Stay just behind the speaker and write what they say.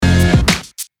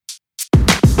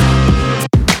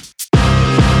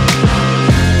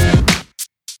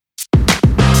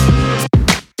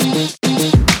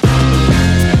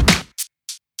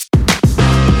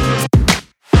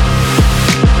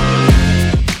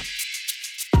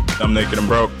I'm Naked and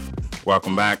Broke.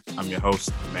 Welcome back. I'm your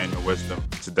host, Emmanuel Wisdom.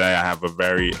 Today I have a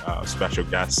very special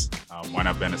guest, one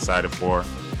I've been excited for.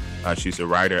 She's a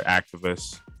writer,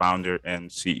 activist, founder, and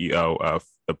CEO of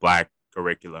the Black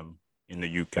Curriculum in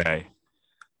the UK.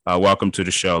 Welcome to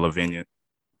the show, Lavinia.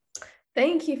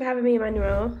 Thank you for having me,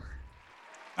 Emmanuel.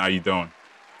 How you doing?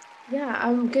 Yeah,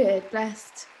 I'm good,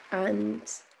 blessed, and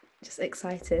just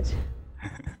excited.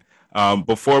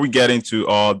 Before we get into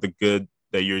all the good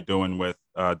that you're doing with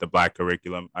the Black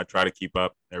Curriculum, I try to keep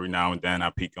up every now and then. I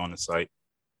peek on the site.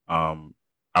 I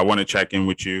want to check in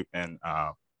with you and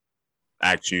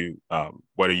ask you,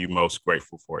 what are you most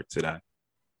grateful for today?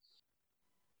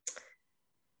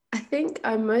 I think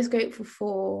I'm most grateful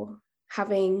for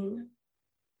having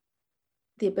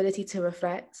the ability to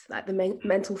reflect, like the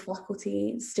mental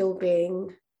faculty, still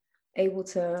being able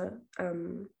to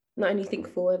not only think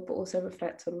forward, but also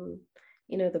reflect on,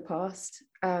 the past.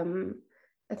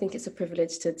 I think it's a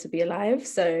privilege to be alive.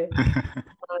 So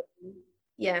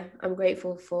yeah, I'm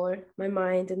grateful for my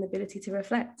mind and the ability to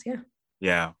reflect. Yeah.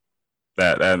 Yeah,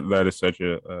 that is such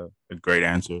a great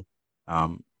answer.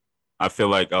 I feel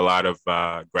like a lot of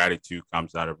gratitude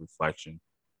comes out of reflection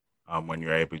when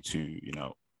you're able to,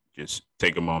 just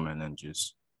take a moment and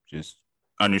just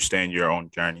understand your own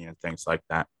journey and things like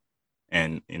that,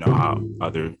 and how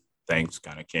other things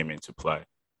kind of came into play.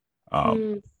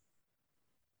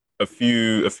 A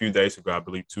few days ago, I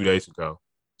believe 2 days ago,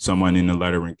 someone in the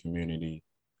lettering community,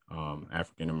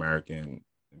 African American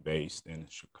based in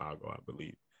Chicago, I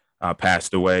believe,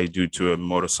 passed away due to a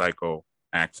motorcycle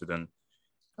accident.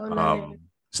 Oh no.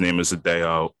 His name is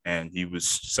Adeo, and he was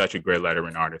such a great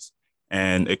lettering artist.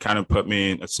 And it kind of put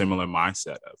me in a similar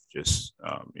mindset of just,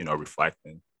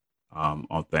 reflecting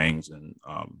on things. And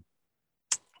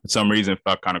for some reason,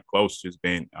 felt kind of close just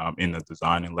being in the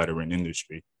design and lettering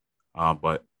industry.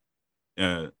 But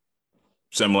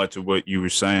similar to what you were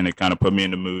saying, it kind of put me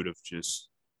in the mood of just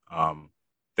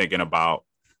thinking about,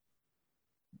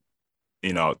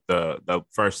 the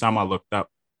first time I looked up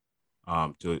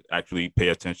to actually pay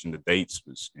attention to dates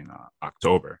was in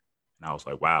October. And I was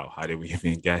like, wow, how did we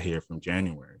even get here from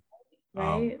January?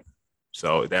 Right.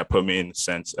 So that put me in the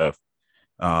sense of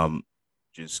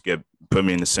put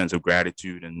me in the sense of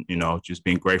gratitude and, just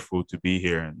being grateful to be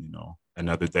here and,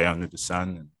 another day under the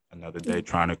sun and another day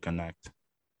trying to connect.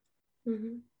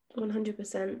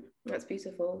 100%. That's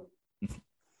beautiful.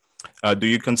 Do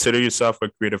you consider yourself a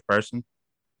creative person?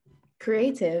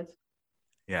 Creative?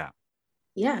 Yeah.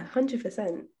 Yeah,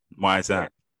 100%. Why is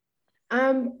that?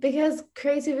 Because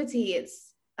creativity,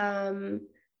 I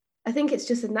think it's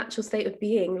just a natural state of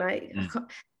being. Like,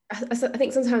 I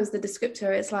think sometimes the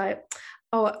descriptor is like,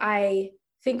 oh, I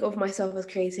think of myself as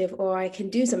creative, or I can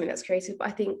do something that's creative. But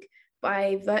I think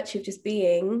by virtue of just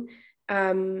being,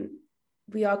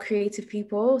 we are creative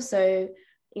people. So,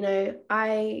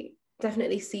 I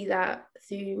definitely see that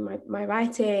through my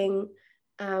writing.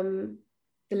 The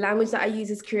language that I use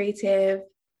is creative.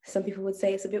 Some people would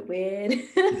say it's a bit weird,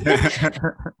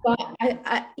 but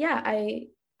I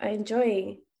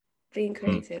enjoy being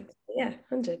creative. Yeah,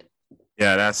 100.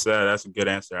 Yeah, that's a good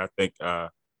answer. I think,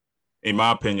 in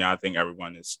my opinion, I think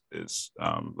everyone is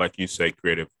like you say,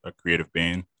 a creative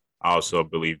being. I also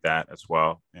believe that as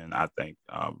well, and I think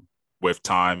with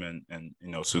time and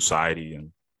society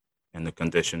and the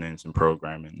conditionings and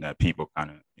programming that people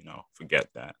kind of forget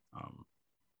that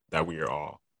we are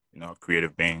all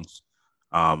creative beings.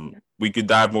 We could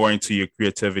dive more into your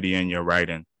creativity and your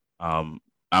writing.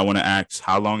 I want to ask,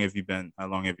 how long have you been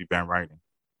writing?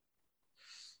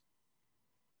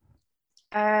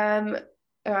 All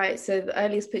right. So the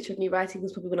earliest picture of me writing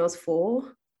was probably when I was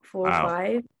four or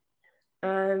five.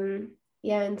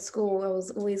 Yeah, in school I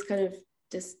was always kind of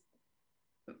just.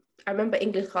 I remember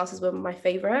English classes were my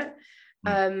favorite.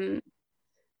 So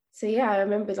yeah, I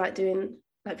remember like doing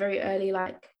like very early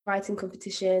like writing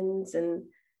competitions and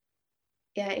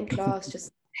yeah, in class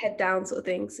just head down sort of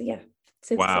thing. So yeah.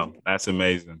 Wow, that's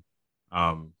amazing.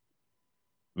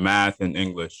 Math and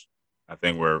English, I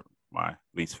think, were my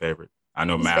least favorite. I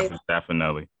know math is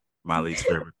definitely my least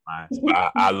favorite class.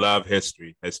 But I love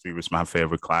history. History was my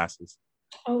favorite classes.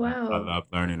 Oh wow. I love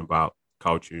learning about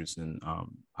cultures and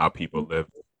how people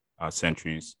lived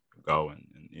centuries ago, and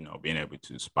being able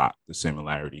to spot the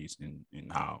similarities in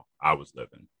how I was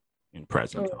living in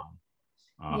present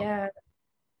time. Yeah.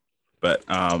 But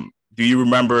do you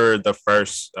remember the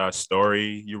first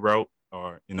story you wrote,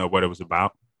 or what it was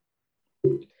about?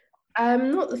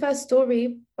 Not the first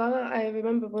story, but I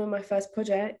remember one of my first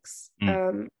projects.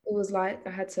 It was like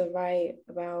I had to write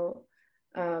about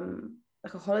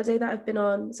like a holiday that I've been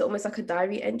on, so almost like a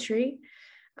diary entry.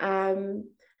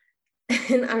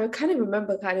 And I kind of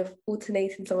remember kind of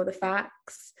alternating some of the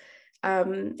facts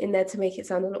in there to make it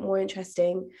sound a lot more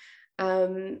interesting.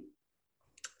 We'd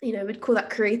call that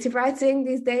creative writing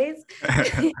these days.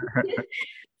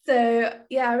 So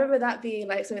yeah, I remember that being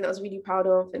like something that I was really proud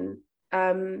of, and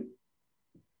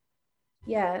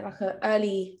like an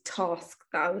early task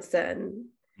that I was certain.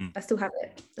 I still have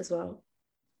it as well.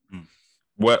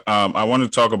 What I want to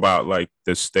talk about, like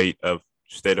the state of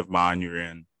mind you're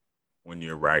in when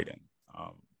you're writing.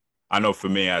 I know for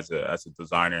me as a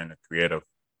designer and a creative,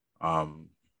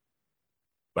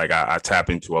 like I tap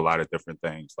into a lot of different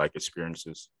things, like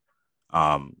experiences,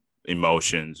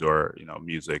 emotions, or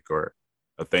music, or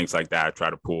things like that. I try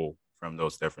to pull from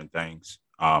those different things.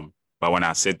 But when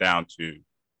I sit down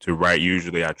to write,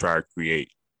 usually I try to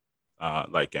create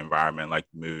like environment, like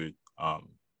mood.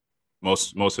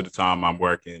 Most of the time I'm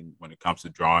working, when it comes to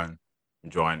drawing, I'm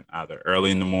drawing either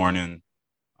early in the morning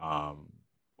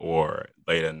or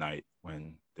late at night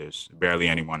when there's barely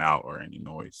anyone out or any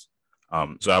noise.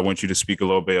 So I want you to speak a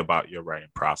little bit about your writing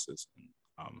process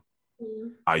and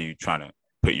how you trying to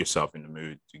put yourself in the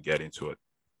mood to get into it.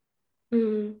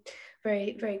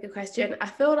 Very, very good question. I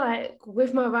feel like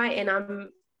with my writing,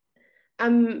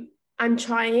 I'm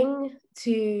trying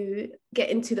to get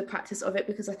into the practice of it,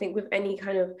 because I think with any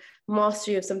kind of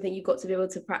mastery of something, you've got to be able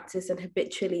to practice and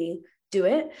habitually do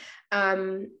it.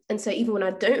 And so even when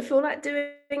I don't feel like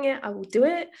doing it, I will do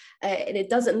it. And it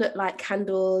doesn't look like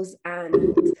candles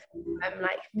and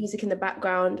like music in the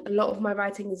background. A lot of my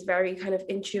writing is very kind of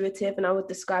intuitive, and I would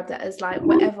describe that as like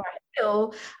whatever I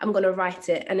feel, I'm going to write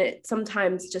it. And it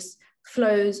sometimes just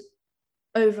flows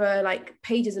over like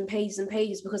pages and pages and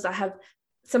pages, because I have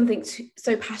something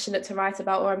so passionate to write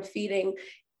about, or I'm feeling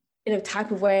in a type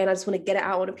of way and I just want to get it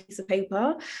out on a piece of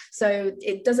paper. So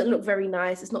it doesn't look very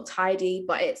nice, it's not tidy,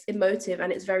 but it's emotive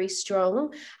and it's very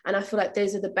strong. And I feel like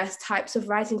those are the best types of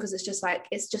writing, because it's just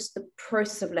the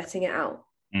process of letting it out.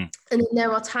 And then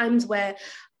there are times where,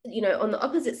 on the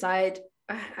opposite side,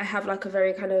 I have like a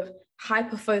very kind of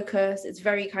hyper focus. It's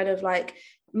very kind of like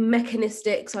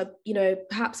mechanistic. So,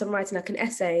 perhaps I'm writing like an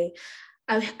essay.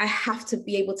 I have to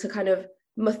be able to kind of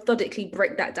methodically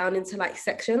break that down into like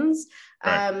sections.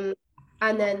 Right.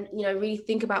 And then, really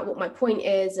think about what my point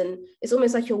is. And it's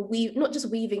almost like you're not just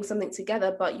weaving something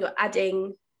together, but you're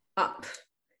adding up,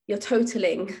 you're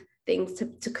totaling things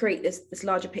to create this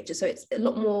larger picture. So it's a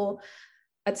lot more,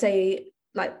 I'd say,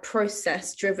 like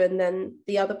process driven than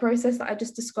the other process that I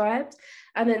just described.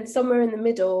 And then somewhere in the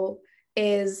middle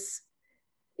is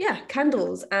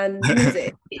candles and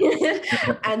music.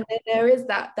 And then there is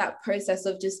that process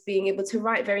of just being able to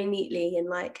write very neatly and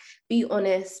like be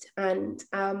honest. And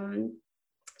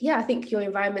I think your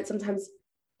environment sometimes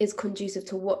is conducive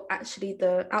to what actually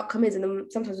the outcome is. And then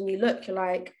sometimes when you look, you're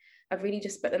like, I've really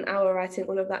just spent an hour writing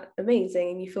all of that amazing,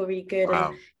 and you feel really good. Wow.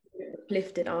 And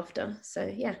lifted after. So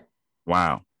yeah.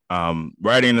 Wow.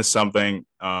 Writing is something,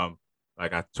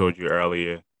 like I told you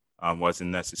earlier,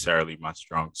 wasn't necessarily my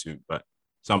strong suit, but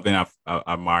something I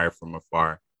admire from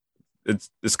afar.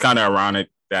 It's kind of ironic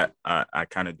that I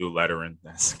kind of do lettering.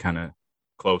 That's kind of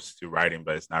close to writing,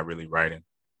 but it's not really writing.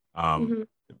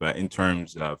 But in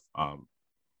terms of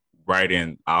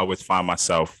writing, I always find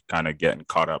myself kind of getting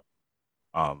caught up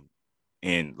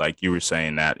in, like you were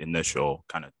saying, that initial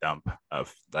kind of dump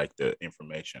of like the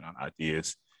information on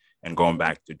ideas and going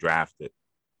back to draft it.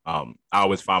 I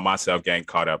always find myself getting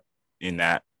caught up in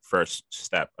that first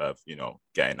step of,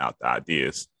 getting out the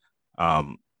ideas.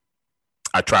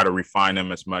 I try to refine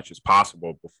them as much as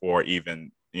possible before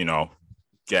even,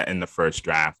 getting the first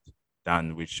draft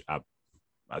done, which I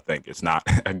think is not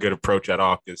a good approach at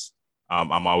all, because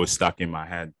I'm always stuck in my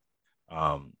head.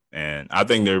 And I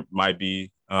think there might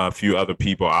be a few other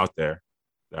people out there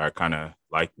that are kind of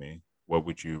like me. What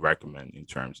would you recommend in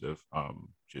terms of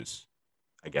just,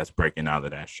 I guess, breaking out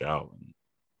of that shell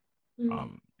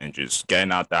and just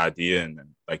getting out the idea, and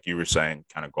then, like you were saying,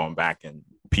 kind of going back and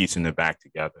piecing it back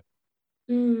together?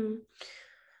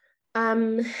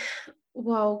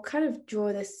 Well, kind of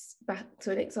draw this back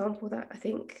to an example that I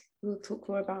think we'll talk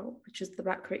more about, which is the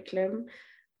Black curriculum.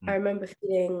 I remember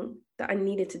feeling that I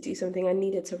needed to do something. I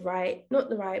needed to write,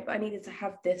 but I needed to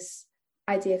have this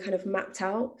idea kind of mapped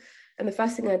out. And the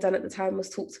first thing I'd done at the time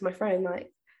was talk to my friend.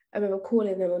 Like, I remember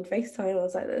calling them on FaceTime. I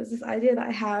was like, there's this idea that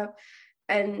I have.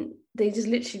 And they just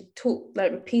literally talked,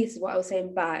 like repeated what I was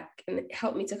saying back. And it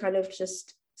helped me to kind of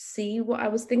just see what I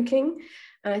was thinking.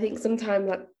 And I think sometimes,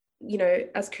 like,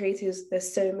 as creatives,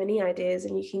 there's so many ideas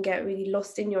and you can get really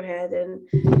lost in your head. And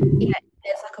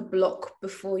there's like a block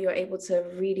before you're able to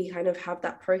really kind of have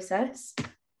that process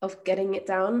of getting it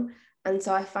down. And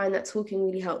so I find that talking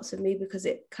really helps with me, because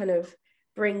it kind of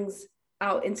brings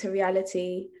out into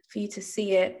reality for you to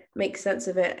see it, make sense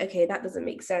of it. Okay, that doesn't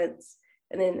make sense.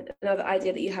 And then another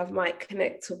idea that you have might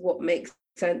connect to what makes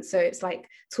sense. So it's like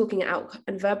talking it out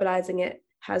and verbalizing it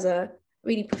has a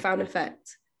really profound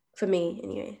effect for me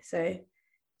anyway. So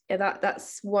yeah,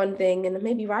 that's one thing. And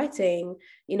maybe writing,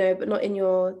 but not in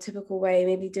your typical way,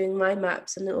 maybe doing mind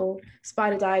maps and little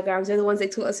spider diagrams. They're the ones they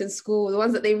taught us in school, the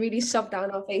ones that they really shove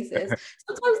down our faces.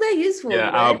 Sometimes they're useful.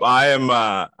 Yeah, I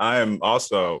am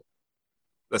also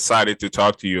excited to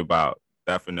talk to you about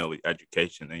definitely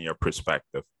education and your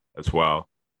perspective as well.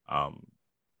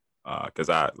 Because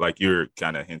I, like you're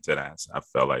kind of hinted at, I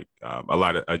felt like a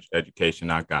lot of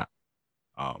education I got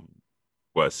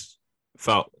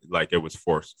felt like it was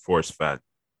force fed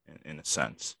in a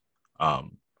sense.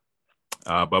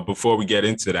 But before we get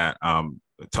into that,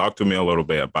 talk to me a little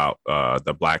bit about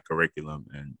the Black curriculum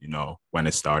and when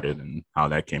it started and how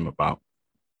that came about.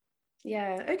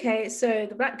 Yeah, okay. So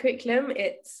the Black curriculum,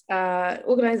 it's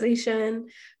organization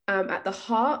at the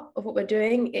heart of what we're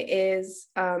doing. It is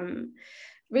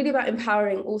really about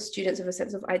empowering all students with a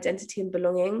sense of identity and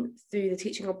belonging through the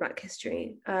teaching of Black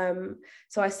history.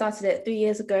 So I started it 3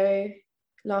 years ago,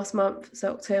 last month,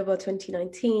 so October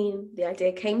 2019. The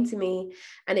idea came to me,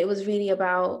 and it was really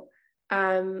about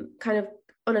kind of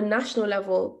on a national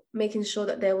level, making sure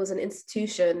that there was an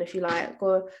institution, if you like,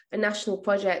 or a national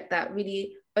project that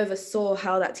really oversaw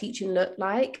how that teaching looked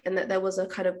like, and that there was a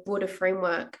kind of broader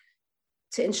framework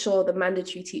to ensure the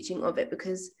mandatory teaching of it,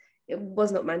 because it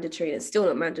was not mandatory, and it's still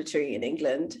not mandatory in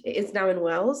England. It is now in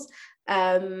Wales.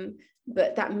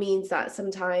 But that means that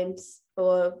sometimes,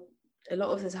 or a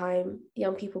lot of the time,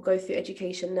 young people go through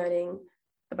education learning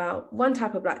about one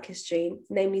type of Black history,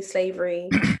 namely slavery,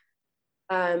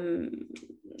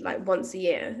 like once a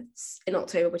year. It's in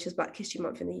October, which is Black History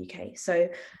Month in the UK. So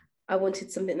I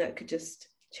wanted something that could just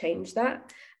change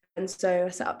that. And so I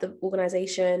set up the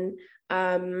organization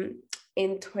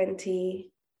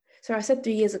I said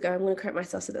 3 years ago, I'm going to correct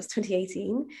myself, so that's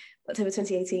 2018, October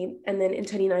 2018. And then in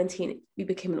 2019, we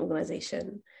became an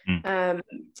organization.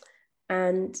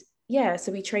 And yeah,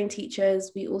 so we train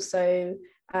teachers. We also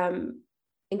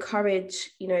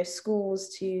encourage, schools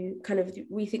to kind of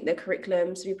rethink their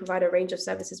curriculum. So we provide a range of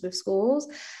services with schools.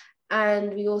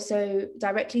 And we also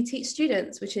directly teach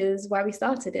students, which is why we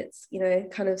started. It's,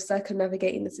 kind of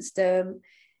circumnavigating the system,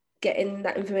 getting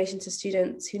that information to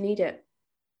students who need it.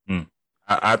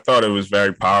 I thought it was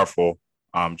very powerful,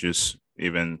 just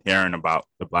even hearing about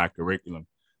the Black curriculum.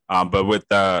 But with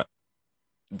the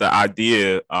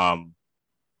idea,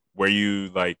 were you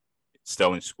like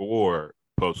still in school or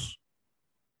post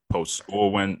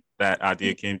school when that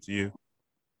idea came to you?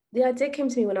 The idea came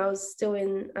to me when I was still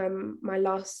in my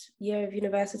last year of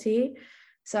university.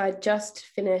 So I just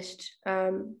finished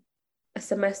a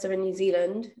semester in New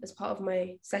Zealand as part of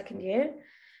my second year.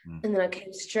 And then I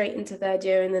came straight into third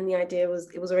year, and then the idea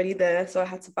was, it was already there. So I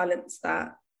had to balance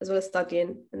that as well as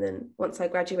studying. And then once I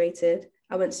graduated,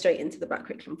 I went straight into the Black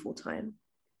curriculum full time.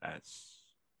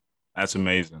 That's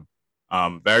amazing.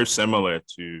 Very similar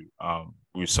to,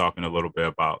 we were talking a little bit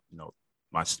about,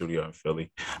 my studio in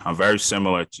Philly. Very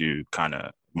similar to kind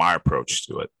of my approach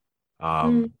to it.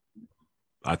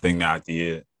 I think the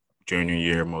idea junior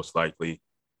year most likely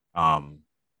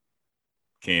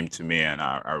came to me, and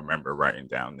I remember writing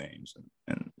down names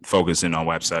and focusing on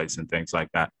websites and things like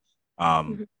that.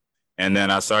 And then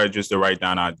I started just to write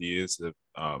down ideas of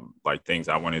like things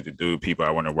I wanted to do, people I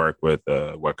want to work with,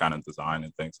 what kind of design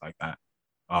and things like that.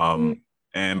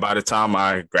 And by the time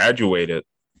I graduated,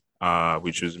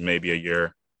 which was maybe a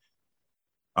year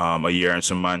and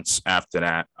some months after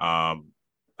that, I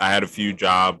had a few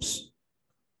jobs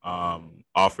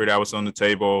offered that was on the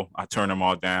table. I turned them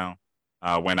all down.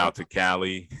 Went out to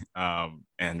Cali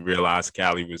and realized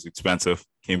Cali was expensive.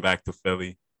 Came back to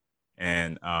Philly,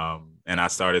 and I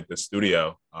started the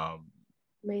studio.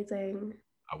 Amazing.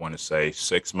 I want to say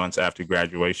 6 months after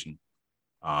graduation.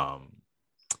 But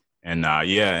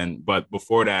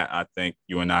before that, I think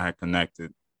you and I had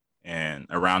connected, and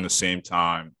around the same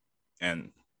time.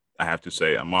 And I have to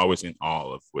say, I'm always in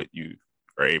awe of what you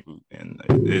are able and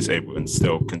is able and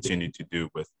still continue to do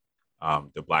with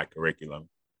the Black curriculum.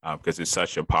 Because it's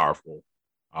such a powerful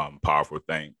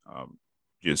thing.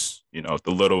 Just, the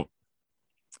little,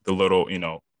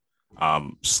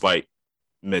 slight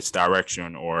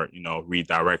misdirection or,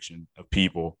 redirection of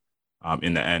people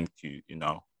in the end to,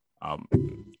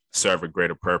 serve a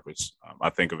greater purpose.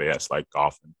 I think of it as like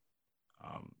golfing.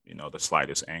 The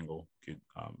slightest angle could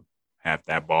have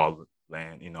that ball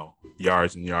land,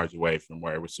 yards and yards away from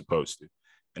where it was supposed to.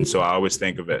 And so I always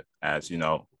think of it as,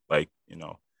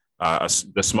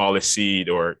 the smallest seed,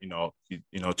 or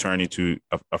turn into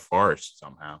a forest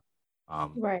somehow.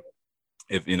 Right.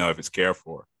 If it's cared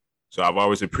for. So I've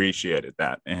always appreciated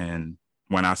that. And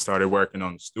when I started working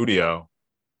on the studio,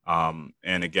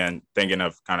 and again thinking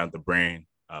of kind of the brain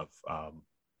of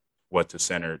what to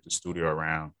center the studio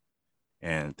around,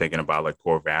 and thinking about like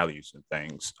core values and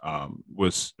things,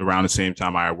 was around the same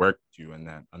time I worked with you. And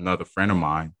then another friend of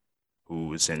mine who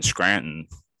was in Scranton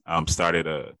started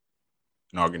an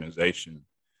organization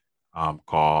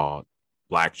called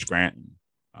Black Scranton,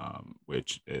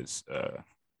 which is a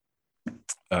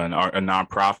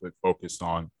nonprofit focused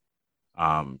on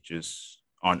just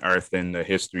unearthing the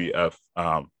history of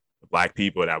the Black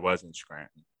people that was in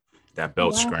Scranton, that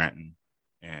built Wow. Scranton,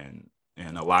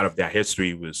 and a lot of that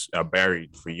history was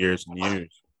buried for years and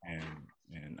years. And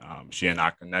she and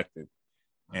I connected,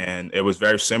 and it was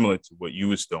very similar to what you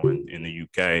was doing in the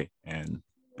UK, and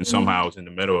somehow I was in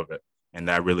the middle of it, and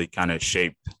that really kind of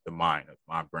shaped the mind of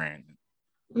my brand,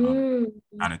 Mm.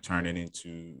 kind of turned it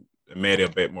made it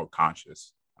a bit more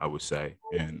conscious, I would say.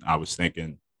 And I was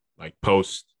thinking like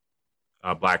post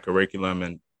Black curriculum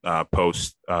and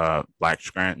post Black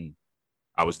Scranton,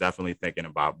 I was definitely thinking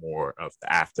about more of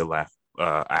the afterlife,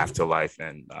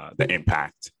 and the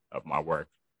impact of my work,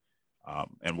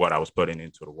 and what I was putting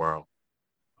into the world,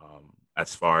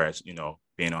 as far as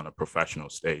being on a professional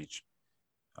stage.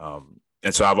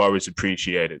 And so I've always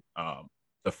appreciated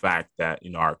the fact that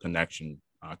our connection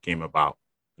came about.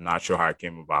 I'm not sure how it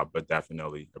came about, but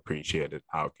definitely appreciated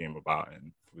how it came about,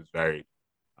 and was very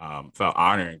felt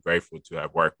honored and grateful to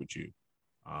have worked with you,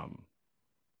 um,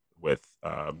 with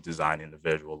designing the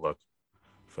visual look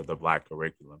for the Black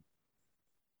curriculum.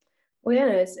 Well, yeah,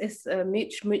 no,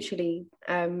 it's mutually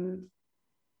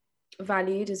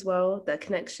valued as well, the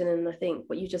connection. And I think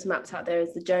what you just mapped out there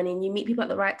is the journey, and you meet people at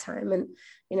the right time. And,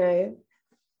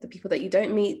 the people that you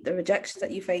don't meet, the rejections that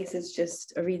you face is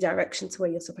just a redirection to where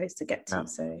you're supposed to get to. Yeah.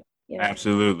 So, yeah.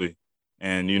 Absolutely.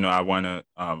 And, I want to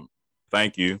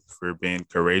thank you for being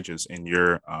courageous in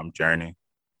your journey,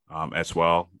 as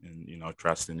well. And,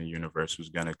 trusting the universe was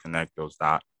going to connect those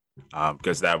dots,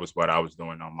 because that was what I was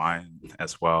doing on mine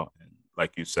as well. And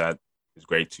like you said, it's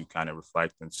great to kind of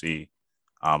reflect and see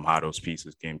how those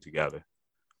pieces came together.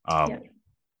 Yeah.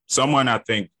 Someone I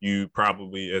think you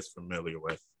probably is familiar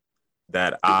with,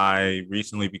 that I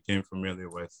recently became familiar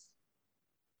with,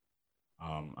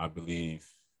 I believe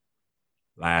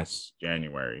last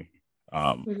January,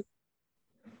 Mhm.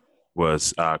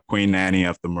 was Queen Nanny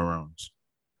of the Maroons.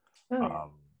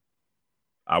 Oh,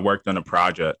 I worked on a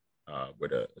project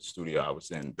with a studio I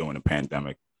was in during the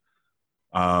pandemic,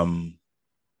 um,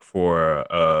 for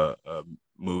a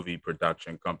movie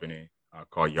production company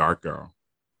called Yard Girl.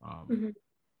 Um, mhm.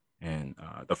 and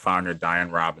the founder, Diane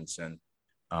Robinson,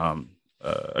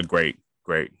 a great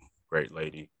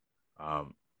lady.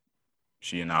 Um,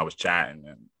 she and I was chatting,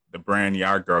 and the brand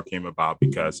Yard Girl came about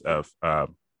because of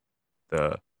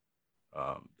the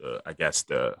I guess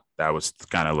that was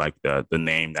kind of like the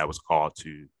name that was called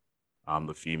to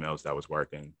the females that was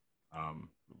working,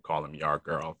 call them Yard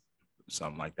Girl,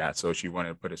 something like that. So she wanted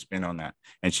to put a spin on that,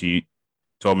 and she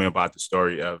told me about the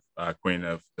story of Queen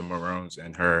of the Maroons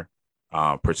and her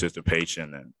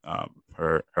participation, and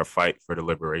her fight for the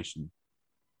liberation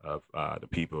of the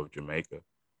people of Jamaica.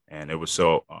 And it was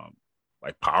so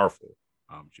like powerful,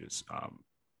 just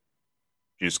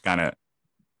kind of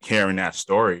hearing that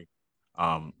story,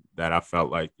 that I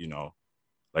felt like,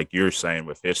 like you're saying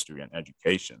with history and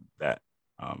education, that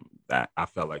I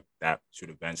felt like that should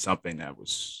have been something that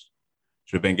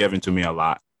should have been given to me a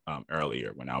lot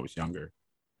earlier when I was younger,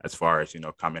 as far as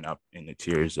coming up in the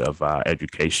tiers of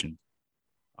education.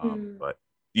 Mm. But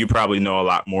you probably know a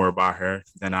lot more about her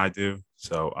than I do.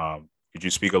 So could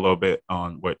you speak a little bit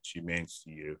on what she means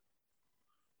to you?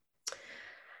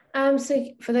 So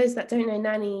for those that don't know,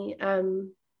 Nanny,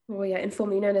 well, yeah,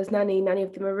 informally known as Nanny, Nanny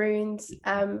of the Maroons,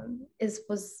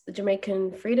 was a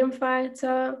Jamaican freedom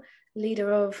fighter,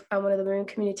 leader of one of the Maroon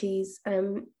communities,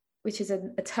 which is a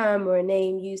term or a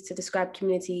name used to describe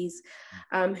communities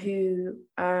who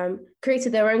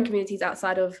created their own communities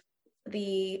outside of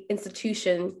the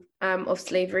institution of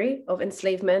slavery, of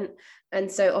enslavement. And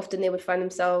so often they would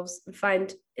find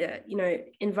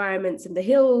environments in the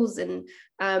hills, and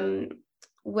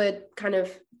would kind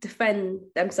of defend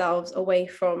themselves away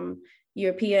from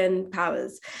European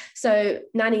powers. So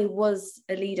Nanny was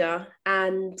a leader,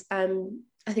 and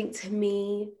I think, to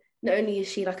me, not only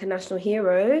is she like a national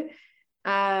hero,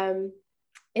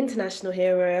 international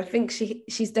hero, I think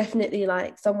she's definitely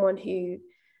like someone who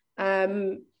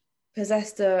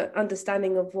possessed an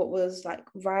understanding of what was like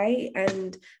right,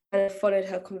 and followed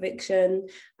her conviction.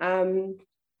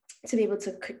 to be able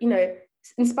to, you know,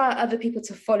 inspire other people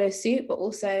to follow suit, but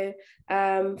also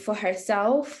for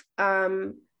herself,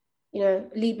 you know,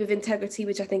 lead with integrity,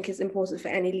 which I think is important for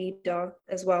any leader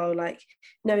as well. Like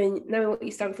knowing what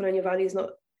you stand for and your values, not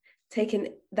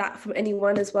taking that from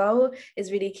anyone as well,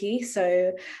 is really key.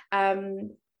 So I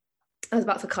was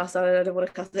about to cuss, I don't want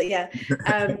to cuss, but yeah.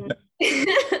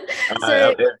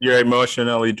 So if you're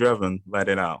emotionally driven, let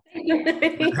it out.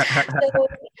 So,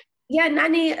 yeah,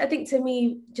 Nanny, I think to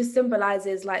me just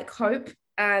symbolizes like hope,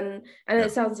 and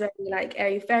it sounds very like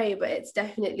airy fairy, but it's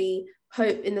definitely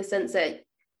hope in the sense that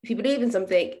if you believe in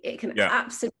something, it can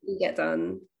absolutely get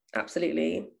done.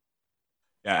 Absolutely.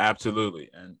 Yeah, absolutely.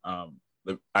 And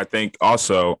I think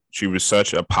also she was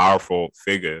such a powerful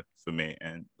figure for me,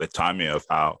 and the timing of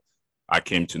how I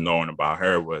came to knowing about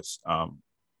her was, I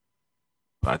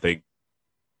think,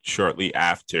 shortly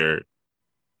after.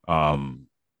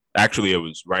 Actually, it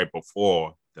was right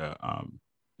before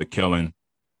the killing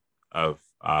of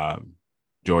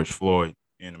George Floyd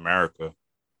in America,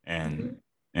 and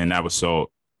that was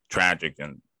so tragic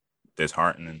and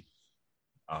disheartening,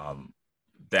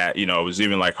 that, you know, it was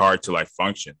even like hard to like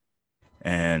function,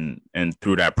 and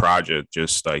through that project,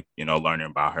 just like, you know, learning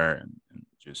about her, and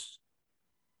just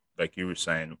like you were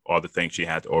saying, all the things she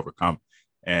had to overcome,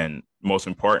 and most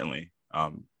importantly,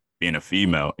 being a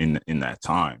female in that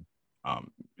time,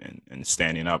 and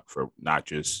standing up for not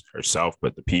just herself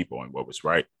but the people and what was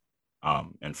right,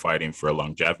 and fighting for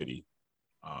longevity.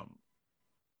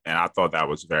 And I thought that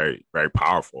was very, very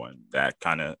powerful, and that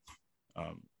kind of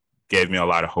gave me a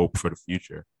lot of hope for the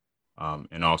future.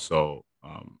 And also,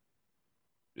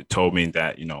 it told me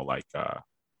that, you know, like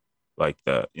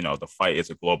the, you know, the fight is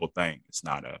a global thing. It's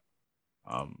not a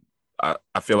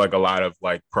I feel like a lot of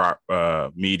like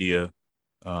media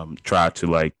try to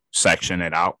like section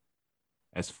it out,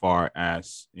 as far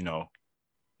as, you know,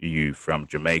 you from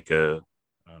Jamaica,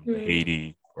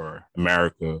 Haiti, or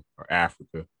America, or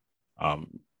Africa,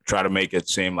 try to make it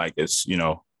seem like it's, you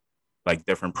know, like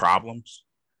different problems.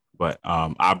 But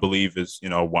I believe it's, you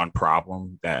know, one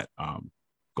problem that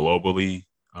globally,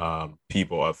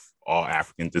 people of all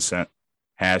African descent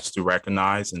has to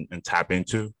recognize and tap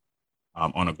into,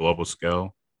 on a global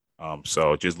scale.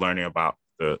 So just learning about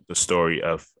the story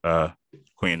of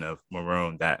Queen of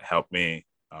Maroon, that helped me,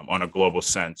 on a global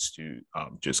sense, to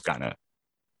just kind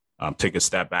of take a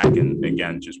step back and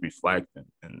again just reflect,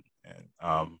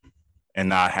 and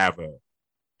not have a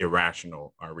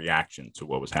irrational reaction to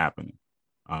what was happening,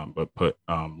 but put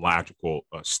logical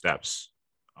steps,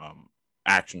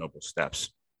 actionable steps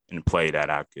in play that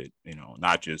I could, you know,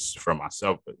 not just for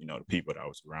myself, but, you know, the people that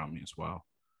was around me as well.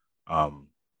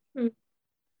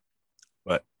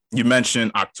 But you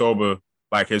mentioned October,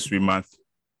 Black History Month,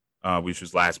 which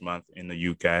was last month in the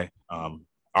UK.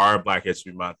 Our Black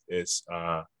History Month is,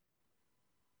 I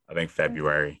think,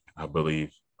 February, I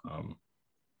believe.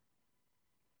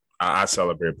 I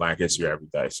celebrate Black History every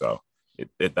day, so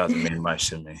it doesn't mean much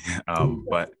to me.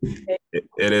 But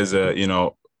it is a, you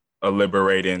know, a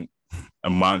liberating a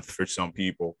month for some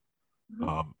people.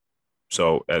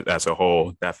 So as a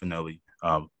whole, definitely,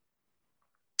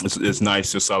 it's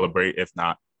nice to celebrate, if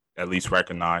not at least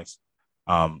recognize.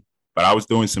 But I was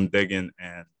doing some digging,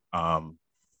 and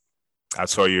I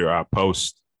saw your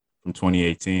post from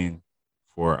 2018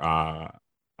 for, I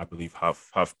believe,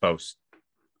 HuffPost.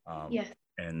 Yeah.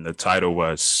 And the title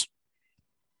was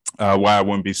Why I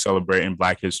Wouldn't Be Celebrating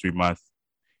Black History Month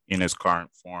in its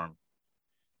current form,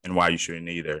 and why you shouldn't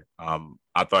either.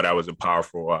 I thought that was a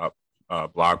powerful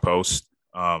blog post.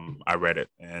 I read it,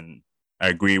 and I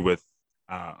agree with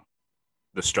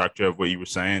the structure of what you were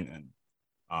saying, and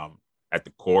at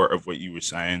the core of what you were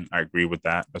saying, I agree with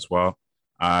that as well.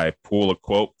 I pull a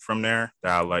quote from there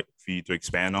that I'd like for you to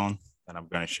expand on, that I'm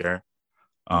going to share.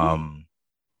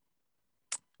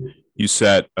 You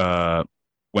said,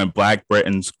 when Black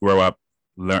Britons grow up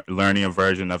learning a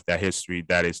version of their history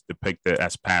that is depicted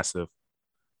as passive,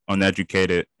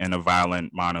 uneducated, and a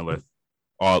violent monolith,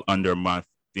 all under a month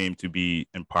deemed to be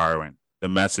empowering. The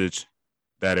message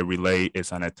that it relayed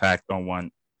is an attack on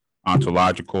one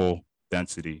ontological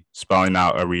density, spelling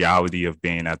out a reality of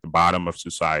being at the bottom of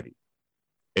society.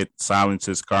 It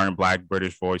silences current Black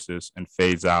British voices and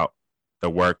fades out the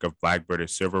work of Black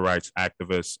British civil rights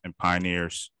activists and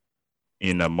pioneers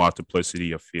in a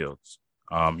multiplicity of fields.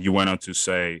 You went on to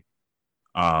say,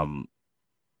 one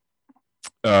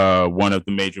of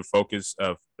the major focus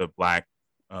of the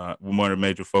one of the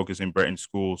major focus in Britain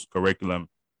schools curriculum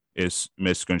is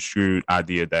misconstrued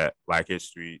idea that Black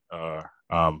history,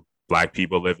 Black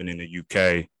people living in the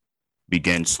UK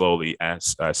began slowly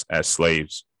as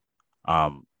slaves.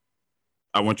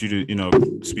 I want you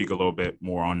to, speak a little bit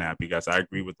more on that, because I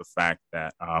agree with the fact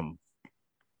that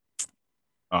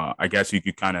I guess you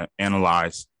could kind of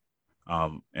analyze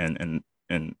and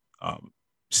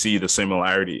see the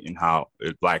similarity in how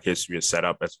Black history is set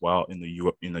up as well in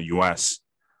the U.S.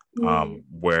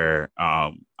 Where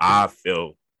I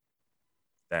feel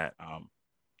that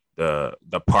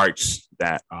the parts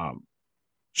that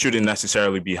shouldn't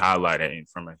necessarily be highlighted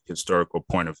from a historical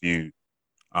point of view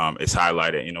is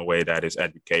highlighted in a way that is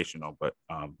educational, but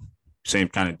same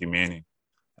kind of demanding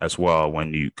as well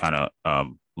when you kind of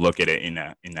look at it in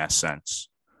that sense.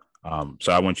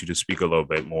 So I want you to speak a little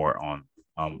bit more on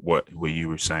what you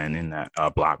were saying in that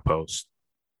blog post.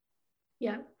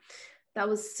 Yeah, that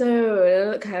was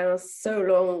so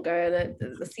long ago,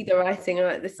 and I see the writing. I'm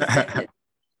like, this is definitely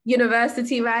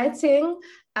university writing.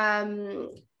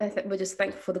 We're just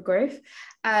thankful for the growth.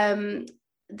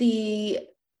 The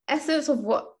essence of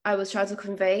what I was trying to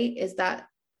convey is that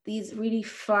these really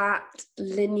flat,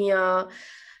 linear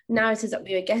narratives that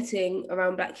we are getting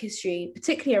around Black history,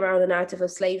 particularly around the narrative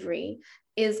of slavery,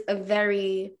 is a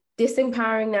very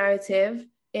disempowering narrative.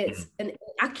 It's an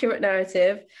inaccurate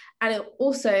narrative, and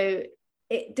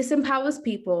it disempowers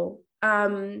people.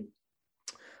 When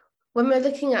we're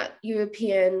looking at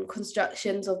European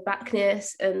constructions of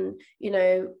Blackness and,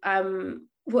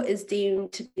 what is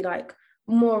deemed to be like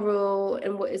moral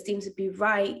and what is deemed to be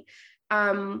right,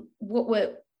 what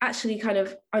we're actually kind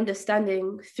of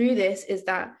understanding through this is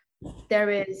that there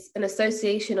is an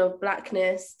association of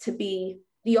Blackness to be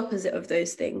the opposite of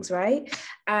those things, right?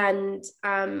 And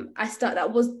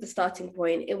that was the starting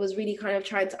point. It was really kind of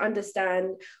trying to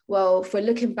understand, well, if we're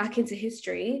looking back into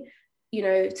history,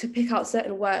 to pick out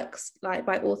certain works like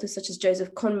by authors such as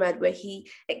Joseph Conrad, where he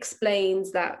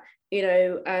explains that,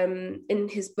 in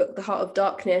his book, The Heart of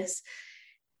Darkness,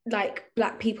 like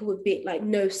Black people would be like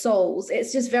no souls.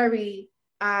 It's just very,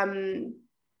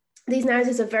 these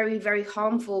narratives are very, very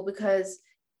harmful because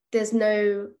there's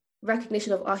no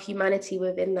recognition of our humanity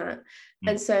within that.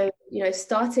 And so,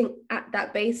 starting at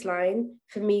that baseline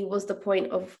for me was the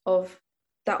point of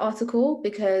that article,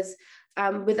 because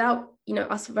without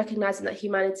us recognizing that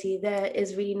humanity, there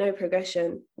is really no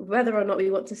progression. Whether or not we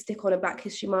want to stick on a Black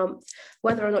History Month,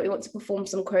 whether or not we want to perform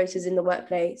some quotas in the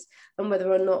workplace, and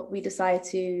whether or not we decide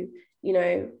to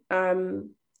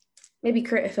maybe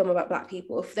create a film about Black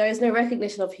people, if there is no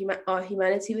recognition of our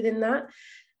humanity within that,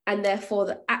 and therefore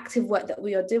the active work that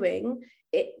we are doing,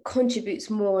 it contributes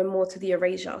more and more to the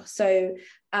erasure. So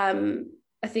I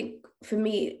think for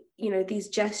me, these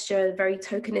gesture, very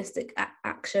tokenistic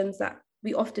actions that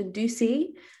we often do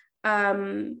see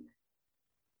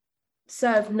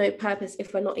serve no purpose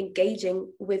if we're not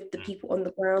engaging with the people on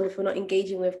the ground, if we're not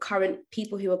engaging with current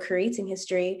people who are creating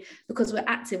history, because we're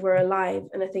active, we're alive.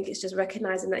 And I think it's just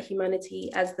recognizing that humanity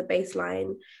as the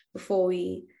baseline before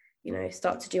we,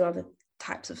 start to do other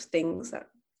types of things that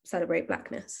celebrate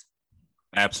Blackness.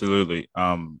 Absolutely.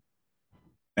 And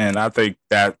I think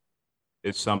that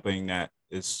is something that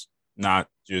is not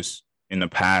just in the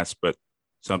past, but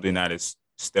something that is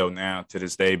still now to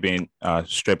this day being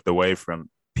stripped away from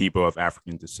people of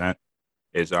African descent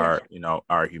is our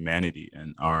humanity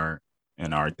and our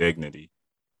dignity.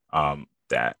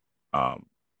 That,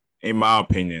 in my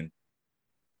opinion,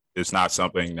 is not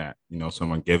something that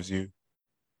someone gives you.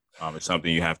 It's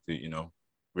something you have to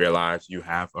realize you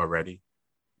have already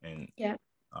and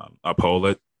uphold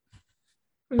it.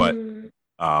 But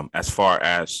as far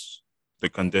as the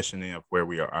conditioning of where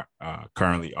we are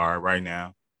currently are right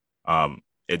now,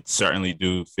 it certainly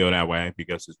do feel that way,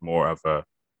 because it's more of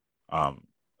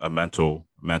a mental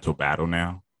battle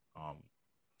now.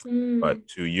 But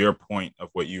to your point of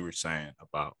what you were saying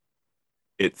about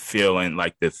it feeling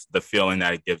like the feeling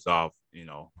that it gives off,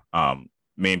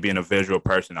 me being a visual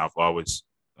person, I've always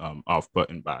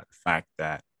off-putting by the fact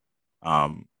that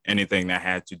anything that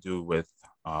had to do with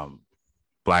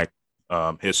Black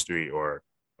history or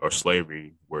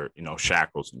slavery were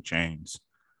shackles and chains,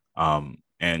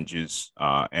 and just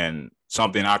and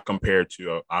something I compare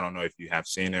to, I don't know if you have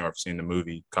seen it or have seen the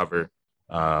movie cover,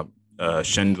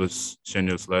 Schindler's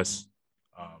List.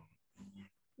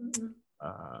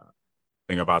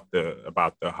 Thing about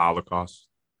the Holocaust,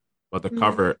 but the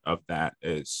cover of that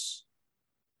is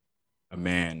a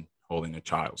man holding a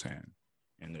child's hand,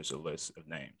 and there's a list of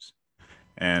names.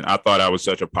 And I thought that was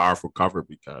such a powerful cover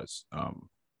because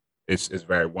it's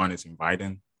very, one, it's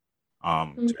inviting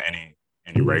to any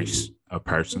race of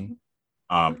person.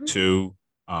 Two,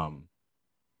 I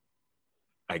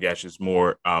guess it's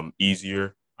more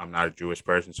easier. I'm not a Jewish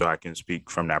person, so I can speak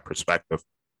from that perspective.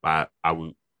 But I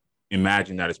would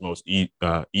imagine that it's most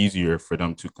easier for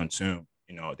them to consume,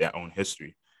 their own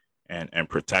history. and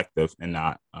protective, and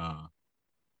not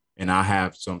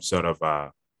have some sort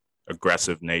of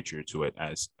aggressive nature to it,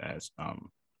 as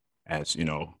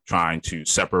trying to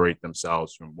separate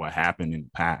themselves from what happened in the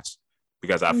past,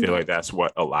 because I feel like that's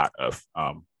what a lot of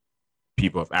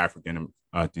people of African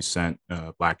descent,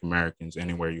 Black Americans,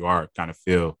 anywhere you are, kind of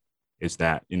feel, is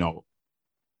that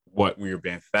what we are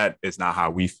being fed is not how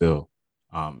we feel,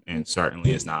 and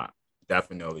certainly is not,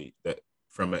 definitely, that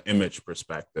from an image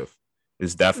perspective,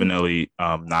 is definitely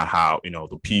not how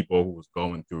the people who was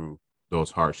going through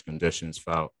those harsh conditions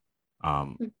felt.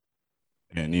 And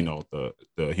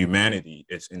the humanity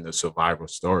is in the survival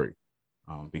story,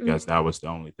 because that was the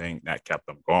only thing that kept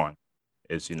them going,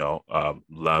 is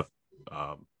love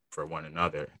for one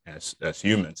another as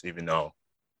humans, even though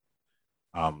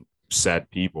said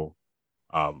people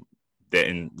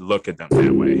didn't look at them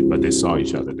that way, but they saw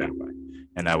each other that way,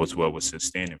 and that was what was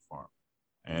sustaining for them.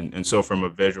 And so from a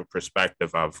visual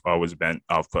perspective, I've always been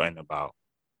outputting about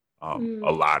a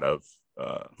lot of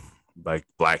like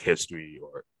Black history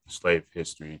or slave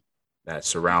history that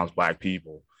surrounds Black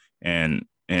people. And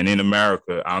in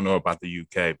America, I don't know about the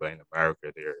UK, but in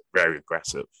America, they're very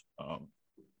aggressive.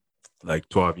 Like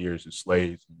 12 years of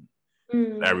slaves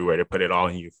everywhere. They put it all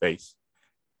in your face.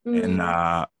 And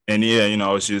yeah,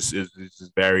 it's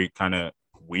just very kind of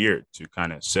weird to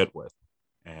kind of sit with.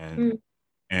 And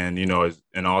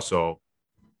and also,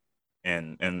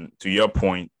 and to your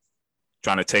point,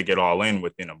 trying to take it all in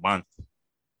within a month.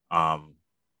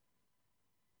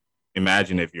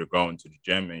 Imagine if you're going to the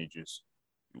gym and you just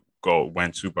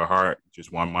went super hard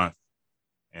just 1 month,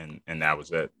 and that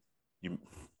was it. You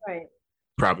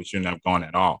probably shouldn't have gone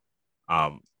at all.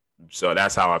 So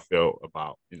that's how I feel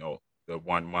about the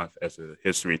 1 month as a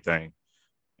history thing,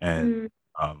 and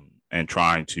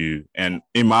trying to, and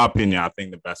in my opinion, I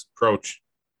think the best approach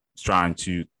is trying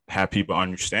to have people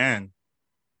understand.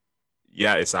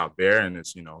 Yeah, it's out there and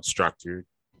it's structured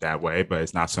that way, but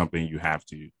it's not something you have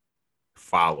to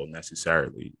follow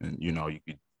necessarily. And you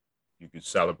could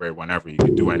celebrate whenever, you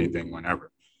could do anything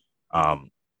whenever.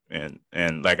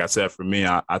 And like I said, for me,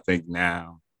 I think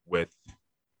now, with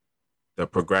the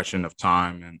progression of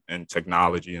time and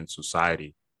technology and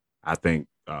society, I think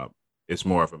it's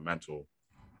more of a mental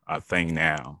thing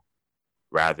now,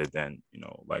 rather than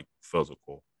like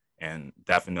physical, and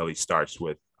definitely starts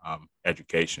with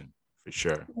education, for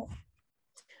sure.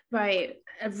 Right.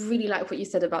 I really like what you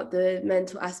said about the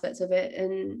mental aspects of it,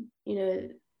 and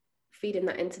feeding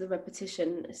that into the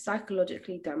repetition is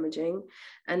psychologically damaging.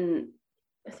 And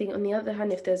I think, on the other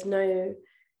hand, if there's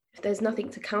nothing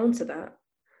to counter that,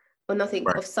 or nothing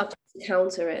of substance to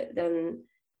counter it, then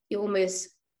you're almost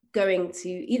going to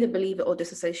either believe it or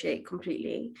disassociate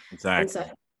completely. Exactly. And so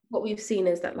what we've seen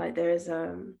is that, like, there is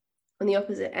on the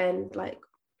opposite end, like,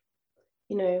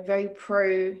 very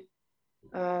pro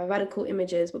radical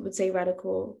images, but would say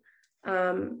radical.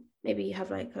 Maybe you have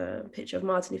like a picture of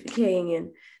Martin Luther King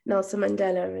and Nelson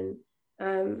Mandela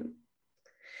and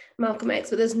Malcolm X,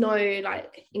 but there's no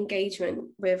like engagement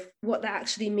with what that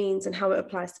actually means and how it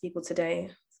applies to people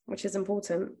today, which is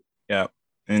important. Yeah,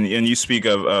 and you speak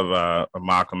of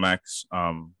Malcolm X.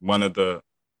 One of the,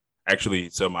 actually,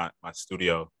 so my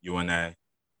studio, UNA,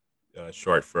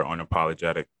 short for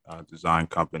Unapologetic Design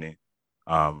Company,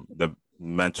 the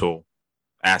mental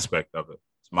aspect of it,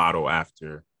 it's modeled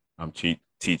after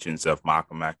teachings of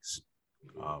Malcolm X,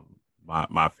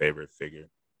 my favorite figure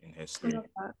in history.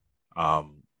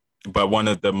 But one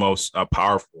of the most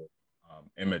powerful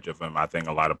image of him, I think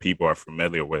a lot of people are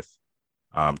familiar with,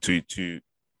 to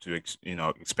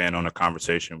expand on the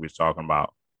conversation we are talking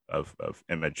about of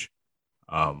image,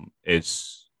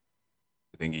 is,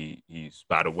 I think he's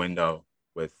by the window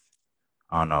with,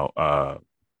 I don't know,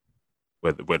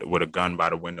 with a gun by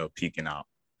the window peeking out.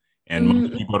 And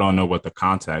most people don't know what the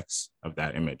context of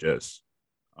that image is.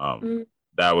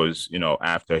 That was,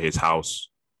 after his house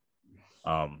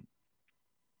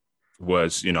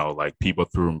was, like, people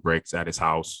threw him bricks at his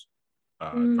house,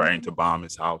 trying to bomb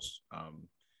his house.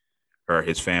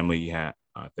 His family, he had,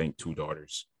 I think, 2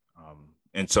 daughters.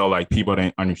 And so, like, people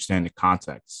didn't understand the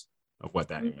context of what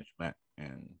that image meant.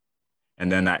 And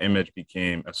then that image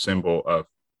became a symbol of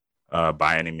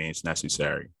by any means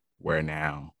necessary, where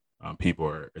now people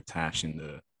are attaching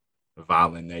the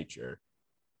violent nature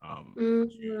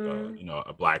to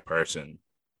a Black person,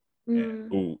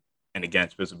 and again,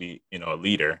 supposed to be a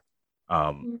leader.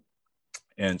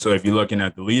 And so if you're looking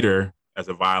at the leader as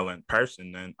a violent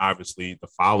person, then obviously the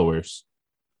followers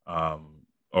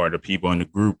or the people in the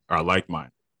group are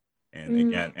like-minded. And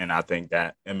again, and I think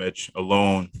that image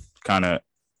alone kind of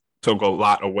took a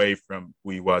lot away from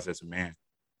who he was as a man.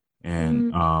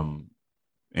 And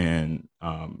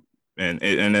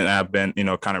and then I've been,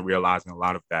 kind of realizing a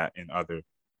lot of that in other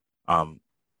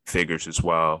figures as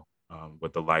well,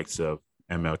 with the likes of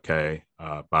MLK,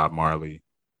 Bob Marley,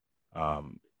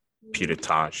 Peter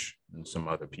Tosh, and some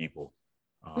other people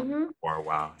for a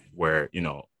while, where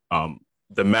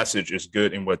the message is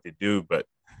good in what they do, but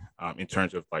in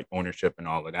terms of like ownership and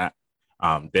all of that,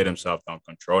 they themselves don't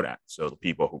control that. So the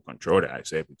people who control that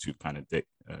is able to kind of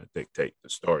dictate the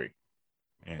story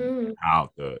and how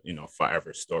the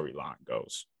forever storyline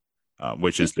goes,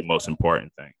 which is the most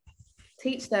important thing.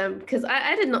 Teach them, because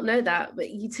I did not know that, but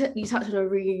you touched on a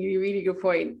really, really good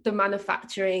point. The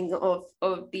manufacturing of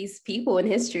these people in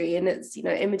history, and it's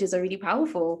images are really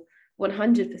powerful.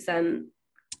 100%.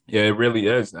 Yeah, it really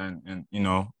is, and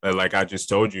like I just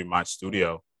told you, my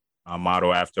studio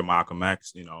model after Malcolm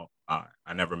X.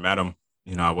 I never met him.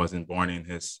 I wasn't born in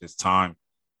his time,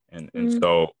 and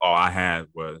so all I had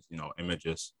was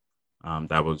images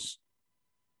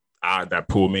that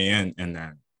pulled me in, and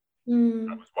then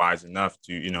I was wise enough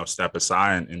to step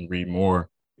aside and read more,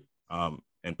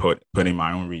 and put in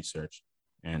my own research,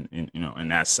 and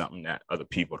that's something that other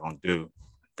people don't do.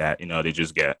 That they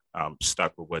just get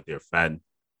stuck with what they're fed,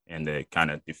 and they kind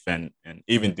of defend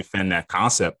that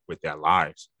concept with their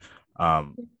lives.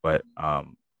 But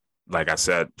like I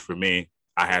said, for me,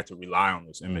 I had to rely on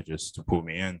those images to pull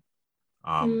me in.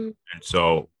 And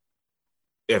so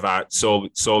if I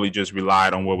solely just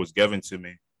relied on what was given to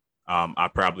me, I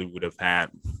probably would have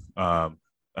had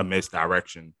a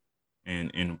misdirection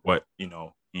in what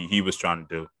he was trying to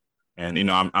do.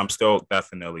 And I'm still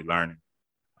definitely learning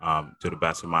to the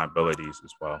best of my abilities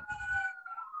as well.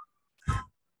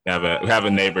 We have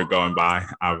a neighbor going by,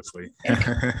 obviously.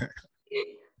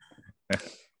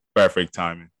 Perfect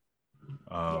timing.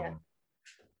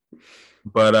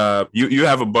 But you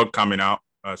have a book coming out,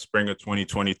 spring of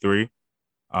 2023,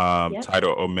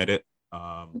 titled Omitted.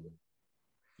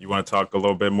 You want to talk a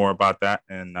little bit more about that,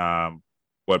 and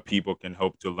what people can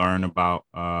hope to learn about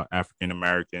African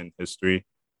American history,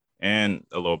 and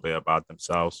a little bit about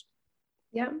themselves?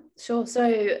 Yeah, sure.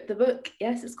 So the book,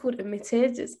 yes, it's called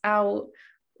Omitted. It's out.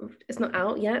 It's not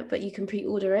out yet, but you can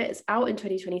pre-order it. It's out in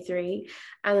 2023.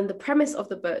 And the premise of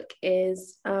the book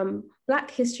is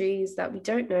Black histories that we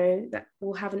don't know that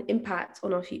will have an impact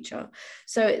on our future.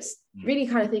 So it's really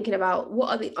kind of thinking about what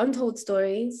are the untold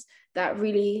stories that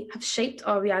really have shaped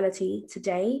our reality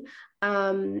today.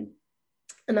 And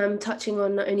I'm touching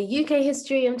on not only UK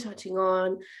history, I'm touching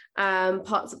on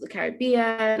parts of the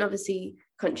Caribbean, obviously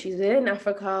countries within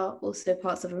Africa, also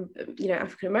parts of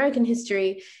African American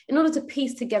history, in order to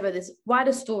piece together this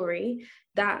wider story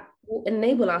that will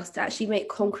enable us to actually make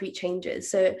concrete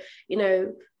changes. So,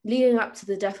 leading up to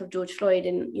the death of George Floyd,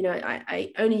 and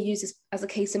I only use this as a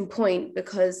case in point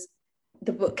because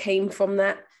the book came from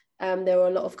that. There were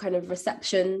a lot of kind of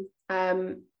reception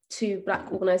to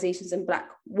Black organizations and Black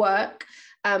work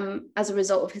as a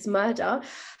result of his murder.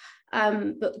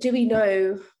 But do we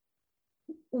know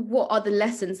what are the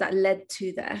lessons that led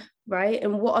to there, right?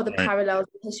 And what are the parallels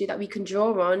in history that we can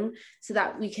draw on so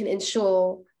that we can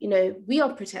ensure, we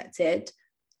are protected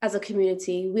as a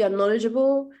community, we are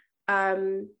knowledgeable,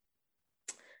 and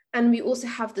we also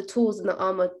have the tools and the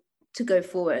armor to go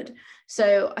forward.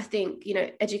 So I think,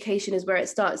 education is where it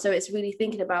starts. So it's really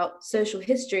thinking about social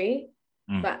history,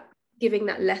 but giving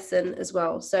that lesson as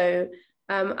well. So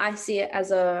I see it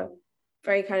as a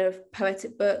very kind of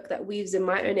poetic book that weaves in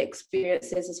my own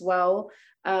experiences as well.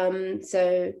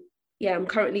 So yeah, I'm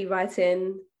currently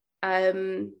writing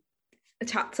a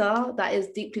chapter that is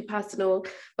deeply personal,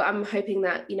 but I'm hoping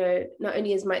that, not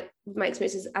only is my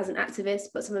experiences as an activist,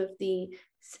 but some of the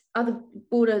other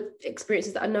broader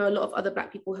experiences that I know a lot of other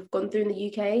Black people have gone through in the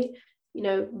UK,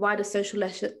 wider social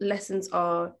lessons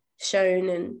are shown,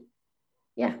 and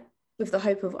yeah, with the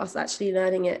hope of us actually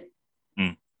learning it.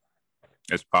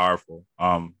 It's powerful.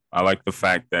 I like the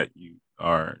fact that you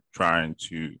are trying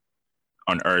to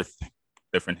unearth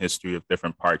different history of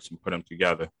different parts and put them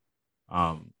together.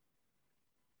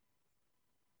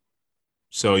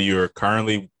 So you're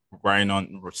currently working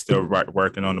on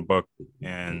the book,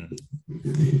 and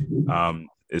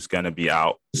it's going to be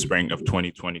out spring of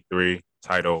 2023,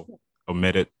 title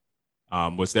Omitted.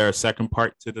 Was there a second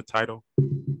part to the title?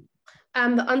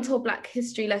 The Untold Black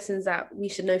History Lessons That We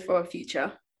Should Know for Our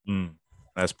Future.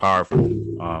 That's powerful.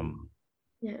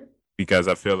 Yeah. Because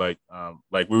I feel like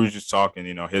we were just talking,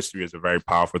 history is a very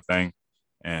powerful thing,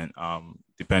 and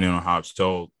depending on how it's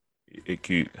told, it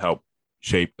could help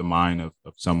shape the mind of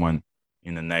someone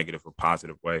in a negative or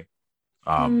positive way.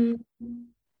 But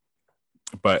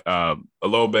a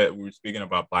little bit, we were speaking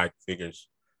about Black figures.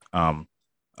 I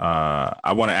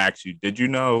want to ask you, did you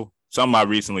know something I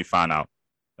recently found out?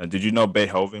 Did you know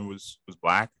Beethoven was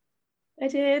black? I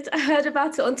did. I heard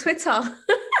about it on Twitter.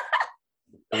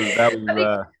 That I was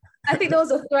think I think there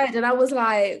was a thread, and I was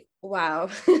like, wow.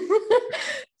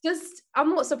 Just,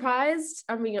 I'm not surprised.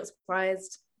 I'm really not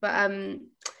surprised. But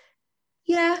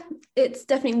yeah, it's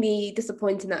definitely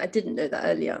disappointing that I didn't know that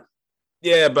earlier.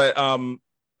 yeah, but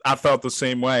I felt the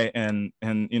same way, and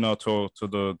to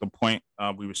the point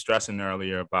we were stressing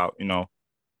earlier about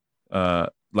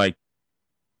like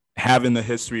having the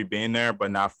history being there,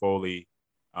 but not fully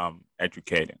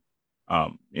educating.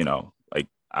 Like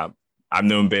I've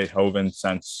known Beethoven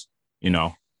since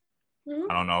Mhm.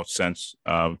 I don't know since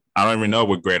I don't even know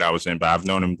what grade I was in, but I've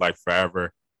known him like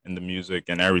forever in the music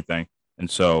and everything, and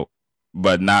so,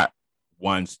 but not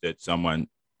once did someone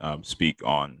speak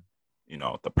on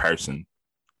the person,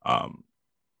 um,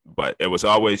 but it was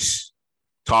always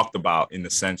talked about in the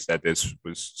sense that this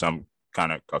was some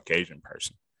kind of Caucasian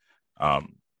person.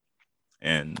 Um,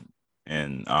 and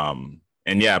and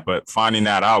yeah, but finding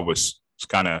that out was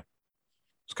kind of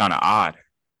odd.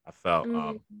 I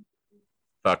Mm.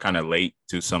 felt kind of late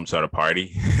to some sort of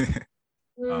party.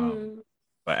 um, Mm.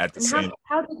 but at the And same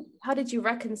how did you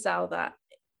reconcile that?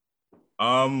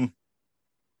 um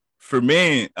for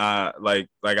me, like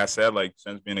I said, like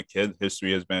since being a kid,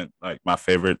 history has been like my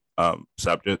favorite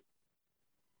subject.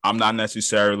 I'm not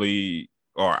necessarily,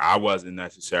 or I wasn't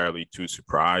necessarily too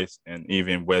surprised, and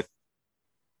even with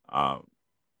um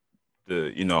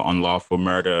the unlawful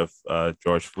murder of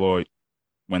George Floyd,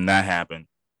 when that happened,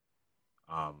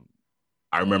 um,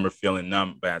 I remember feeling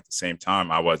numb, but at the same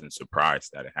time, I wasn't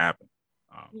surprised that it happened.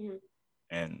 Um, Mhm.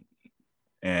 and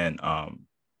and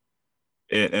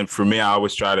and for me, I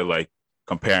always try to like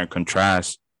compare and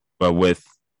contrast, but with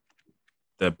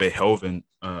the Beethoven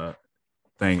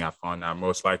thing, I found out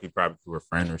most likely probably through a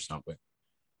friend or something.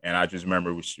 And I just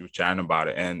remember we were chatting about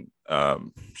it, and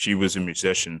she was a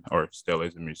musician, or still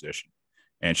is a musician,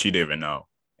 and she didn't even know.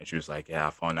 And she was like, "Yeah, I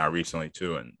found out recently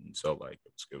too," and so like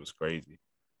it was crazy.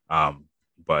 Um,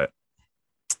 but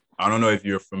I don't know if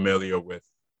you're familiar with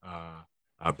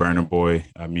Burna Boy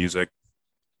music.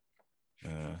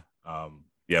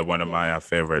 Yeah, one of Yeah. my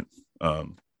favorite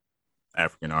um,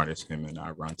 African artists, him and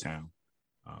Runtown.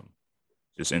 Um,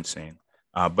 just insane.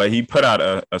 But he put out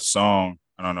a song,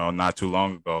 I don't know, not too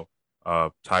long ago,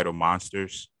 titled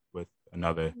Monsters with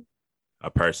another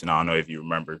person. I don't know if you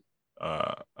remember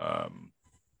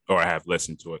or I have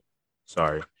listened to it.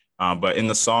 Sorry. But in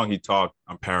the song,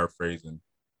 I'm paraphrasing,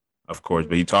 of course,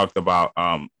 but Mm. he talked about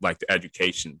like the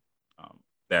education um,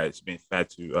 that's been fed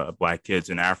to Black kids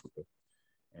in Africa.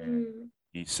 And Mm.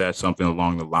 he said something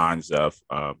along the lines of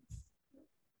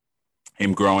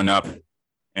him growing up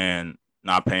and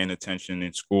not paying attention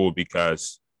in school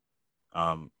because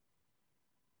um,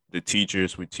 the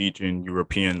teachers were teaching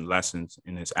European lessons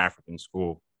in his African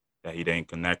school that he didn't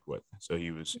connect with. So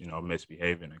he was,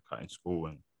 misbehaving and cutting school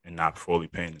and not fully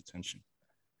paying attention.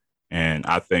 And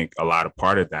I think a lot of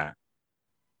part of that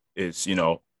is,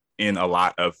 in a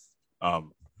lot of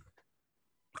um,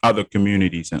 other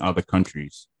communities and other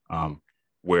countries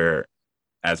where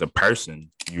as a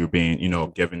person, you're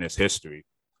being, given this history.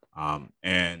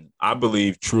 And I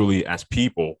believe truly as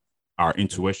people, our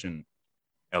intuition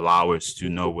allow us to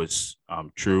know what's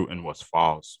true and what's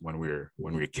false when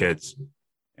we're kids.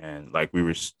 And like we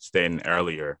were stating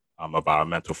earlier about our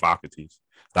mental faculties,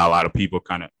 that a lot of people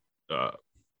kind of,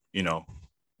 you know,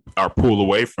 are pulled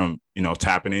away from,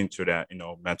 tapping into that,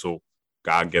 mental,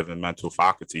 God-given mental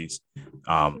faculties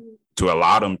to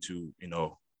allow them to,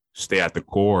 stay at the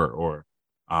core or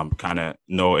kind of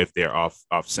know if they're off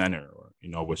center or,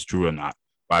 what's true or not.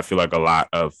 But I feel like a lot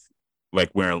of like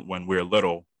when we're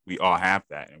little, we all have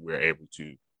that and we're able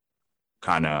to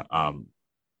kind of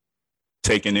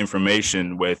take in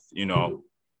information with,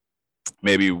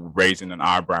 maybe raising an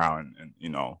eyebrow and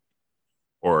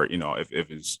or if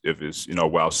it's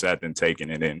well said, then taking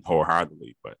it in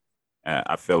wholeheartedly. But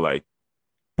I feel like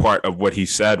part of what he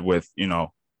said with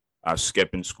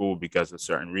skipping school because of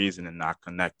certain reason and not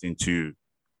connecting to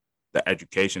the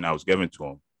education that was given to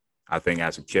him. I think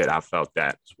as a kid, I felt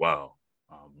that as well,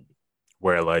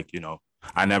 where like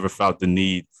I never felt the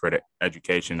need for the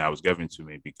education that was given to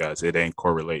me because it didn't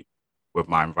correlate with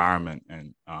my environment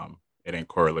and it didn't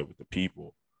correlate with the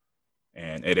people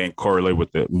and it didn't correlate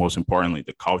with the most importantly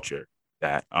the culture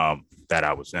that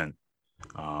I was in.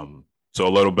 So a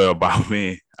little bit about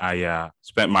me. I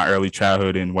spent my early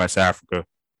childhood in West Africa,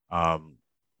 um,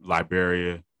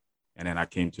 Liberia, and then I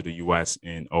came to the U.S.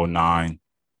 in '09,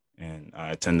 and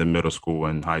I attended middle school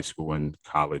and high school and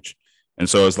college. And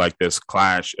so it's like this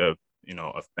clash of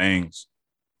of things,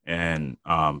 And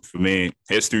for me,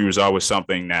 history was always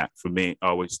something that for me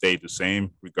always stayed the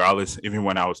same, regardless. Even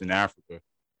when I was in Africa,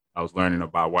 I was learning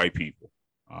about white people,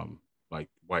 um, like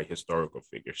white historical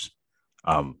figures,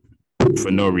 um,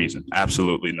 for no reason,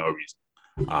 absolutely no reason.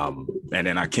 And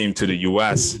then I came to the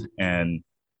U.S. and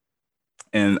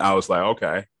I was like,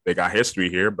 okay, they got history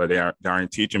here, but they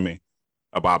aren't teaching me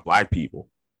about Black people.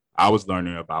 I was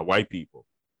learning about white people,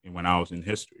 and when I was in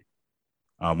history,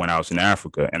 when I was in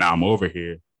Africa, and I'm over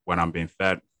here when I'm being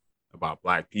fed about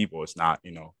Black people, it's not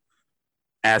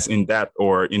as in depth,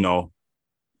 or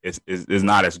it's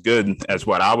not as good as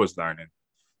what I was learning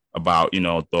about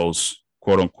those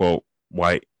quote unquote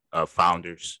white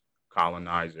founders,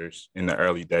 colonizers in the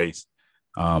early days.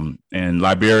 And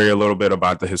Liberia, a little bit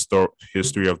about the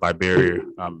history of Liberia.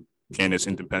 Gained its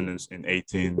independence in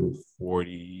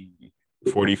 1840,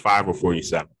 45 or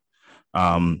 47.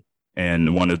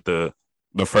 And one of the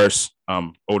first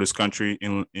oldest country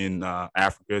in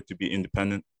Africa to be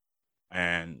independent,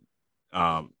 and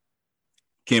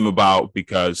came about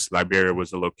because Liberia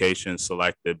was a location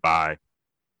selected by,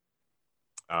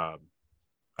 I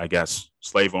guess,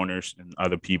 slave owners and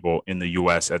other people in the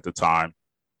U.S. at the time,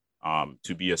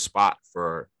 to be a spot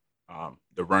for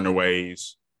the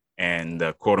runaways and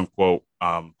the quote unquote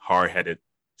hard-headed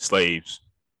slaves,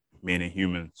 meaning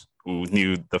humans who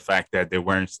knew the fact that they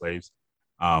weren't slaves.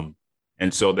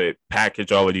 And so they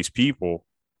packaged all of these people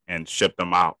and shipped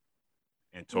them out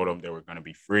and told them they were going to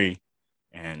be free.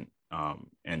 And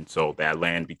so that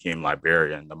land became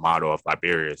Liberia, and the motto of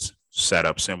Liberia is set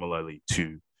up similarly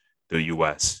to the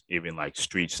U.S. Even like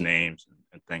streets names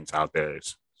and things out there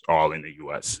is all in the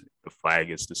U.S. The flag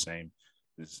is the same.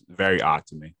 It's very odd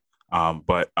to me.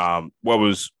 But what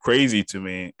was crazy to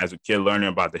me as a kid learning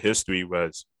about the history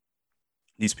was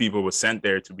these people were sent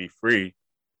there to be free,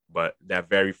 but that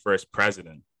very first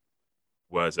president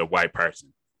was a white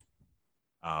person.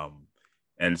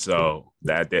 And so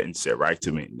that didn't sit right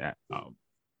to me,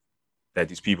 that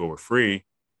these people were free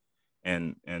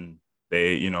and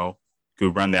they,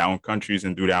 could run their own countries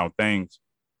and do their own things.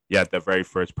 Yet the very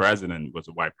first president was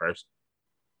a white person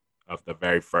of the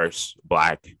very first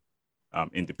Black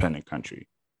independent country.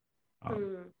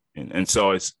 And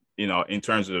so it's, in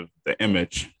terms of the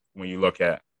image, when you look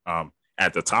at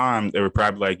the time, they were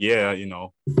probably like, yeah,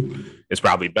 it's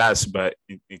probably best. But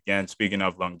again, speaking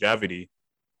of longevity,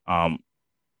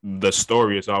 the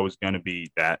story is always going to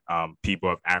be that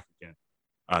people of African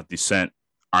descent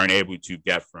aren't able to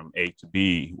get from A to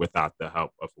B without the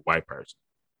help of a white person.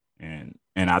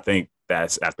 And I think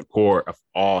that's at the core of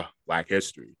all Black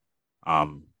history.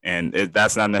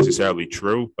 That's not necessarily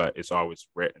true, but it's always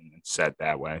written and said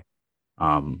that way.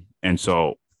 And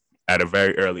so at a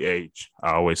very early age,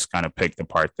 I always kind of picked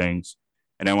apart things.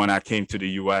 And then when I came to the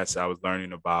US, I was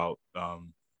learning about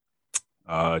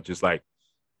just like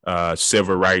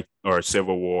civil rights or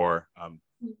Civil War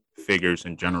figures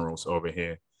and generals over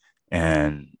here.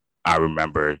 And I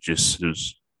remember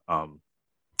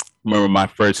remember my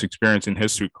first experience in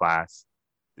history class.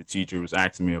 The teacher was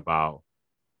asking me about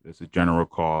there's a general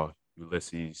called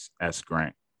Ulysses S.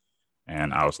 Grant,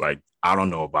 and I was like, I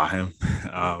don't know about him,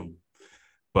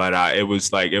 but it was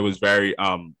very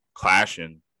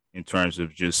clashing in terms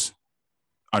of just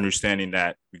understanding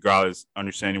that regardless,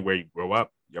 understanding where you grow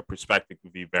up, your perspective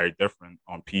could be very different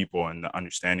on people and the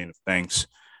understanding of things.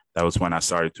 That was when I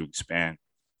started to expand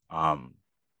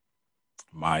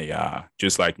my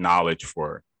just like knowledge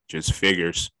for just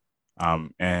figures.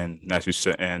 And that's just,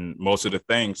 and most of the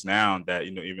things now that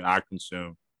even I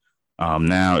consume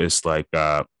now is like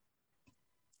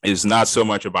it's not so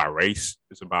much about race.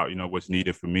 It's about what's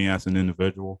needed for me as an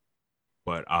individual.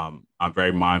 But I'm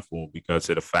very mindful because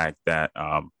of the fact that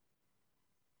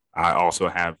I also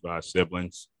have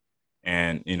siblings,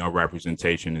 and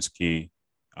representation is key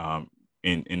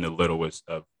in the littlest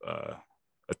of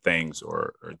things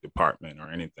or department or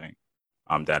anything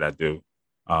that I do.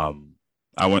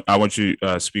 I want you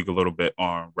to speak a little bit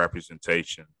on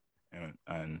representation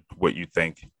and what you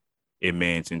think it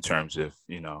means in terms of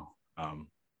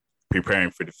preparing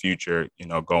for the future.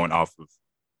 Going off of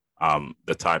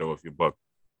the title of your book.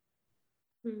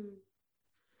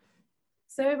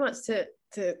 So much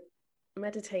to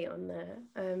meditate on there.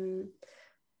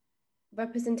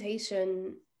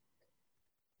 Representation,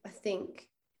 I think,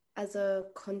 as a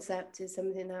concept is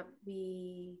something that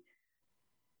we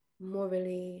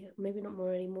morally, maybe not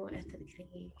morally, more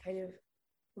ethically, kind of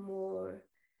more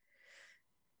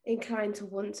inclined to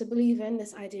want to believe in,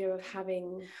 this idea of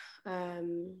having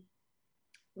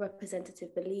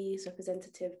representative beliefs,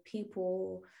 representative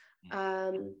people,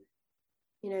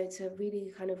 to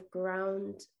really kind of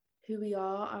ground who we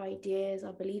are, our ideas,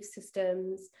 our belief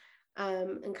systems,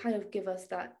 and kind of give us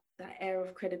that air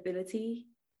of credibility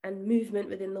and movement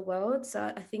within the world. So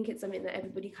I think it's something that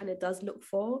everybody kind of does look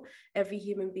for, every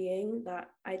human being, that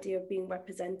idea of being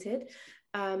represented.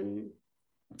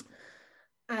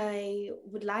 I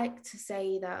would like to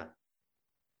say that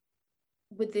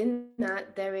within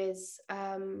that there is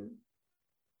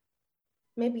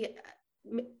maybe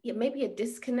a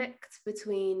disconnect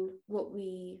between what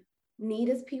we need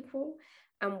as people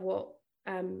and what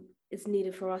is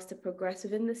needed for us to progress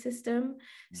within the system.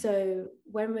 So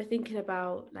when we're thinking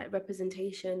about like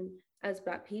representation as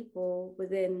Black people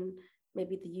within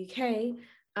maybe the UK,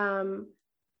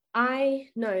 I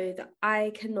know that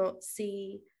I cannot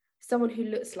see someone who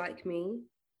looks like me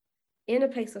in a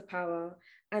place of power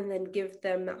and then give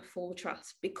them that full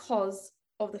trust, because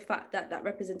of the fact that that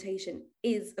representation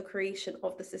is a creation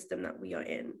of the system that we are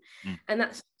in. And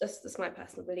that's my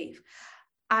personal belief.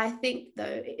 I think, though,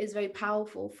 it is very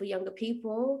powerful for younger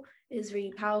people. It is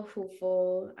really powerful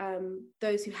for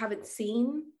those who haven't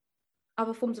seen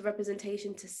other forms of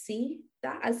representation to see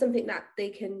that as something that they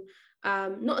can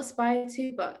not aspire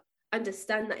to, but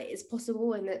understand that it is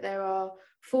possible, and that there are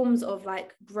forms of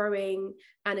like growing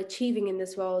and achieving in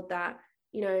this world that,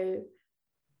 you know,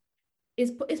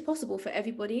 is possible for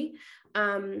everybody.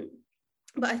 But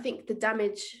I think the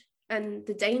damage and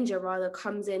the danger rather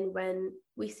comes in when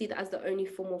we see that as the only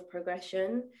form of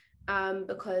progression,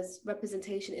 because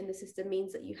representation in the system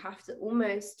means that you have to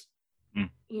almost you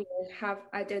know, have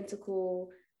identical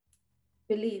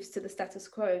beliefs to the status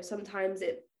quo. Sometimes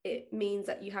it means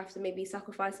that you have to maybe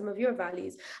sacrifice some of your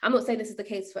values. I'm not saying this is the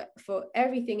case for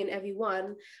everything and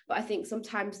everyone, but I think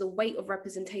sometimes the weight of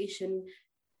representation,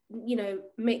 you know,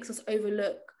 makes us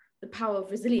overlook the power of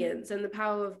resilience and the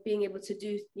power of being able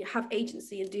to have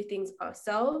agency and do things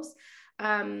ourselves.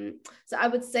 So I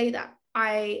would say that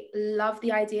I love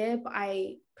the idea, but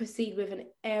I proceed with an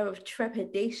air of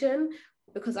trepidation,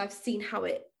 because I've seen how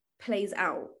it plays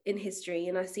out in history,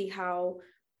 and I see how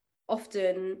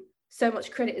often so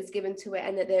much credit is given to it,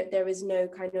 and that there is no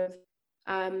kind of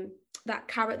that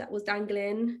carrot that was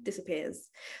dangling disappears.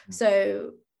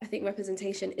 So I think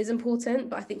representation is important,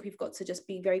 but I think we've got to just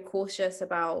be very cautious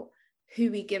about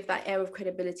who we give that air of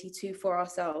credibility to for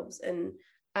ourselves, and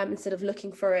instead of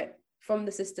looking for it from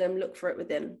the system, look for it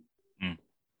within.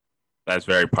 That's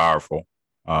very powerful.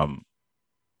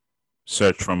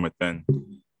 Search from within.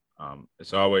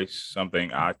 It's always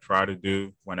something I try to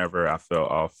do whenever I feel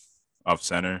off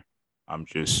center. I'm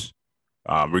just,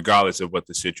 regardless of what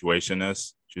the situation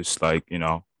is, just like, you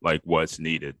know, like what's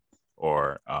needed,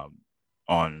 or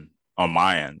on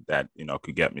my end that, you know,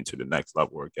 could get me to the next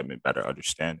level or get me better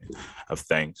understanding of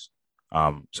things.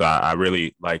 So I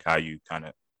really like how you kind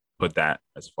of put that,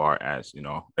 as far as, you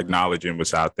know, acknowledging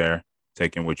what's out there,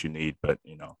 taking what you need, but,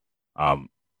 you know,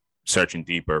 searching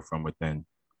deeper from within.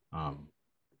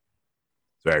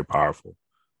 It's very powerful.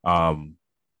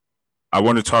 I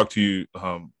want to talk to you.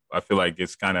 I feel like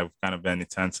it's kind of been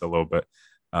intense a little bit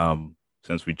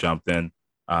since we jumped in,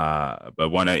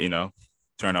 but want to, you know,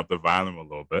 turn up the volume a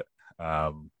little bit.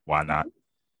 Why not?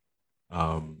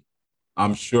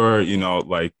 I'm sure, you know,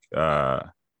 like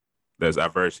there's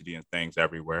adversity and things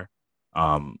everywhere,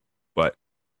 but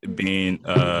being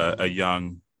a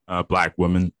young Black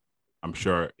woman, I'm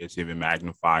sure it's even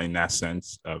magnifying that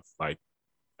sense of like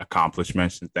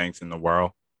accomplishments and things in the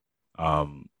world.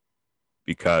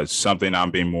 Because something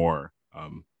I'm being more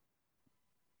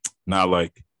not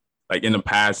like in the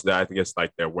past, that I guess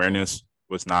like the awareness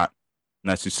was not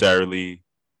necessarily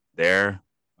there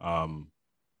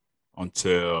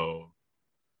until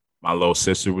my little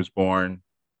sister was born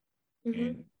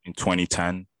in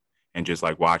 2010, and just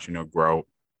like watching her grow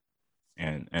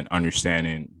and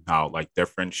understanding how like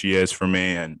different she is from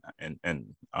me, and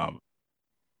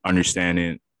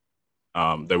understanding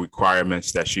the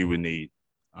requirements that she would need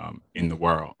in the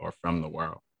world or from the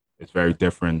world. It's very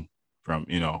different from,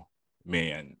 you know,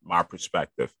 me and my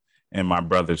perspective, and my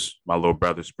little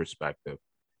brother's perspective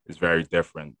is very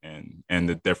different, and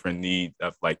the different need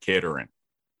of like catering.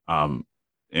 And,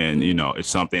 you know, it's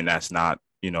something that's not,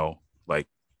 you know, like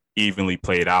evenly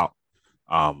played out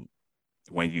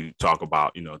when you talk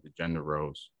about, you know, the gender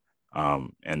roles.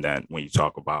 And then when you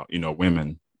talk about, you know,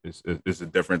 women, it's a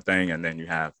different thing. And then you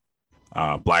have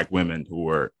Black women who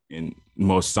are in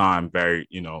most time very,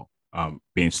 you know,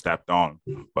 being stepped on.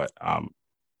 But,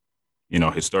 you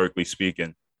know, historically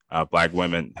speaking, Black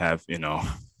women have, you know,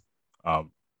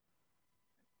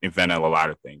 invented a lot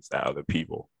of things that other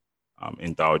people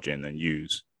indulge in and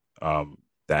use,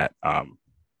 that,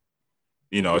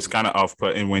 you know, it's kind of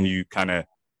off-putting when you kind of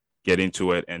get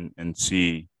into it and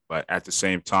see But at the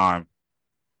same time,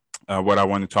 what I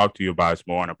want to talk to you about is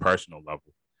more on a personal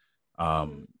level,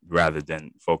 rather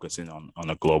than focusing on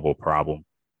a global problem.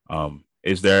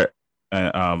 Is there,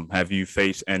 have you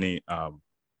faced any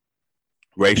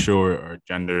racial or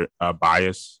gender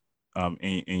bias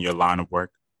in your line of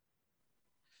work?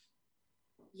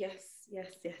 Yes.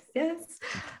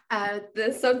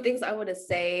 There's some things I want to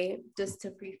say just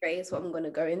to preface what I'm going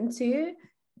to go into.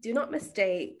 Do not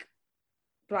mistake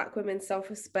Black women's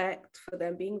self-respect for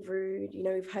them being rude. You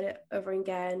know, we've heard it over and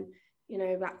again. You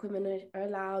know, Black women are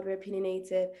loud, we're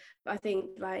opinionated. But I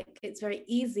think like it's very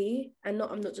easy, and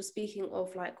I'm not just speaking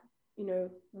of like, you know,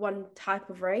 one type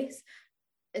of race.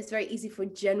 It's very easy for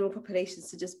general populations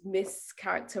to just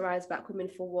mischaracterize Black women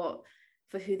for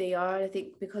who they are. And I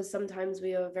think because sometimes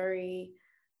we are very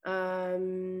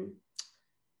kind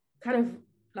of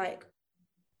like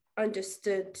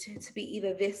understood to be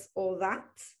either this or that,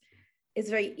 it's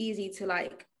very easy to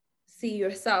like see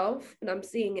yourself, and I'm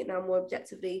seeing it now more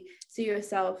objectively, see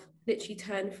yourself literally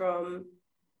turn from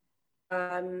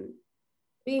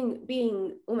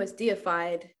being almost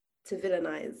deified to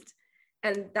villainized.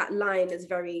 And that line is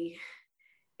very,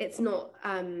 it's not,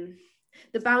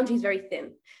 the boundary is very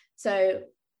thin. So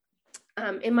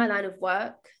in my line of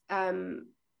work,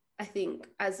 I think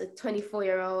as a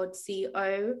 24-year-old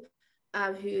CEO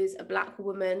who is a Black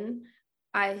woman,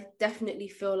 I definitely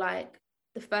feel like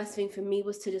the first thing for me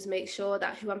was to just make sure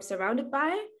that who I'm surrounded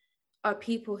by are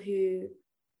people who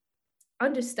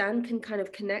understand, can kind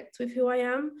of connect with who I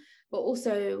am, but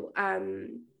also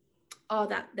are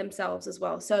that themselves as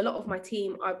well. So a lot of my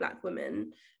team are Black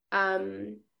women.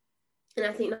 And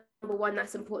I think number one,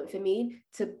 that's important for me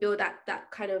to build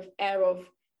that kind of air of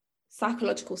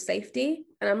psychological safety.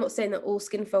 And I'm not saying that all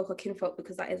skin folk are kinfolk,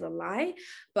 because that is a lie,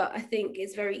 but I think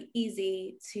it's very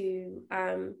easy to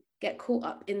get caught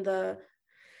up in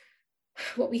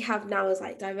what we have now is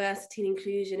like diversity and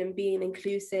inclusion and being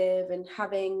inclusive and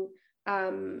having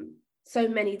so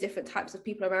many different types of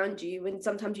people around you, and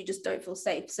sometimes you just don't feel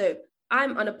safe. So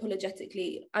I'm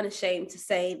unapologetically unashamed to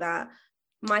say that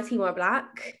my team are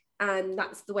Black, and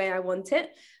that's the way I want it,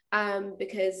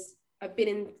 because I've been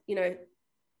in, you know,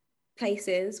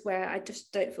 places where I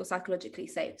just don't feel psychologically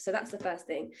safe. So that's the first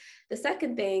thing. The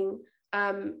second thing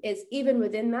is, even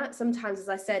within that, sometimes, as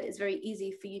I said, it's very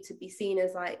easy for you to be seen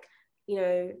as like, you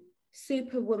know,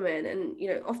 superwoman, and you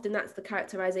know, often that's the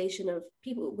characterization of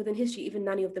people within history, even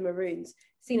Nanny of the Maroons,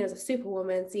 seen as a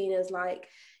superwoman, seen as like,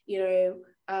 you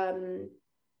know,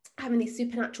 having these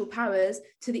supernatural powers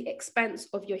to the expense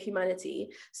of your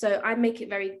humanity. So I make it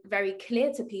very, very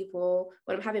clear to people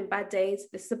when I'm having bad days,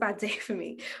 this is a bad day for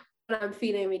me. When I'm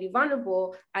feeling really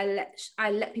vulnerable, I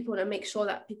let people know, make sure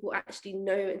that people actually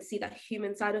know and see that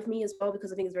human side of me as well,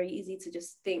 because I think it's very easy to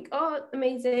just think, oh,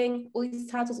 amazing, all these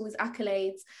titles, all these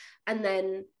accolades, and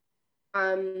then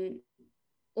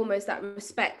almost that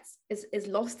respect is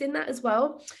lost in that as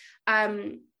well.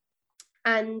 And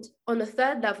on the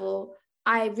third level,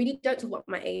 I really don't talk about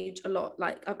my age a lot.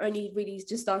 Like I've only really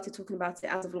just started talking about it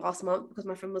as of last month, because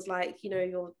my friend was like, you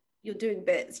know, you're doing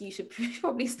bits, you should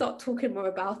probably start talking more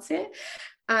about it.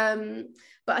 But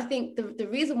I think the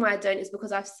reason why I don't is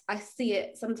because I see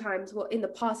it sometimes, well, in the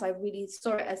past, I really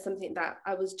saw it as something that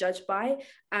I was judged by.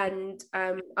 And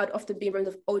I'd often be in rooms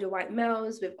of older white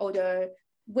males with older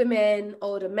women,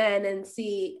 older men,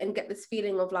 and get this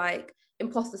feeling of like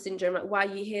imposter syndrome, like, why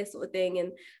are you here, sort of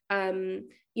thing. And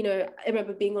you know, I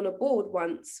remember being on a board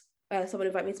once, someone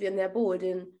invited me to be on their board,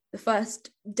 and the first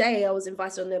day I was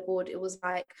invited on their board, it was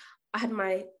like I had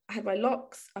my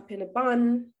locks up in a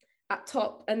bun at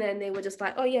top, and then they were just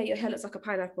like, oh yeah, your hair looks like a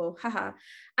pineapple, haha.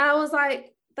 And I was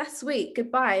like, that's sweet,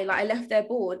 goodbye. Like I left their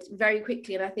board very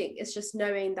quickly. And I think it's just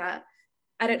knowing that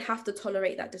I don't have to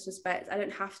tolerate that disrespect. I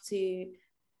don't have to,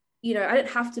 you know, I don't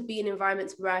have to be in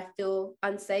environments where I feel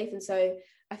unsafe. And so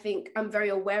I think I'm very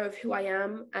aware of who I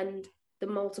am and the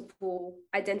multiple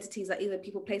identities that either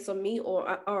people place on me or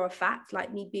are a fact,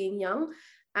 like me being young.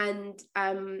 And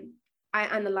I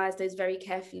analyze those very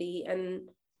carefully and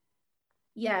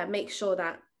make sure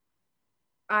that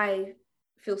I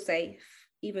feel safe,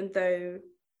 even though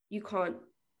you can't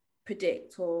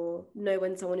predict or know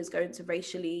when someone is going to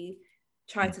racially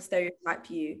try to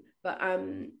stereotype you. But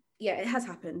it has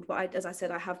happened. But as I said,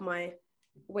 I have my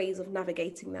ways of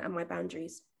navigating that and my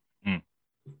boundaries.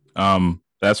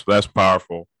 That's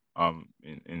powerful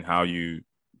in how you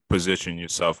position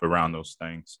yourself around those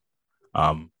things.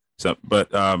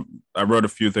 But I wrote a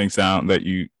few things down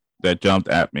that jumped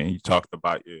at me. You talked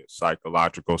about your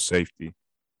psychological safety,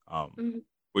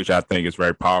 which I think is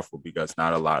very powerful, because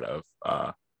not a lot of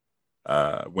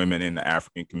women in the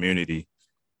African community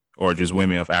or just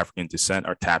women of African descent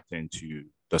are tapped into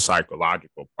the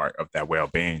psychological part of that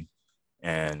well-being.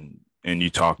 And you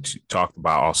talked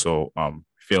about also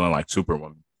feeling like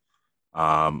superwoman,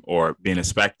 or being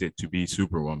expected to be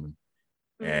superwoman.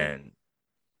 Mm-hmm.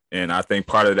 And I think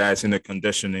part of that is in the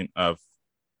conditioning of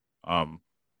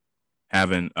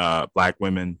having Black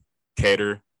women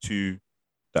cater to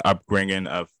the upbringing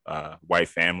of white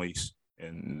families,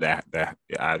 and that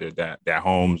either that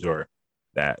homes or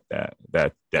that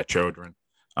children.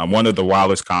 One of the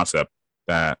wildest concepts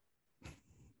that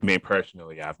me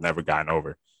personally I've never gotten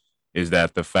over is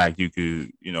that the fact you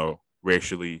could,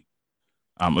 racially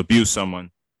abuse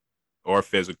someone or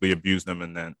physically abuse them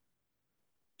and then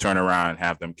turn around and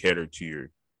have them cater to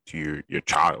your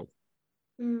child.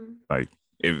 Mm. Like,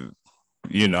 if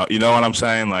you know what I'm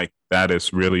saying? Like, that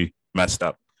is really messed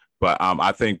up. But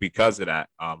I think because of that,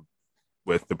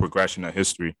 with the progression of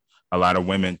history, a lot of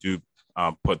women do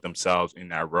put themselves in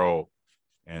that role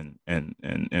and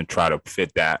try to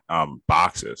fit that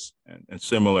boxes, and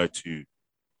similar to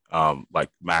like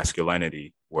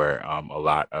masculinity, where a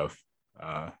lot of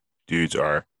dudes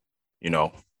are,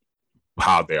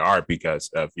 how they are because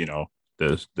of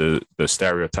the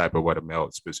stereotype of what a male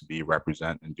is supposed to be,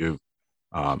 represent, and do,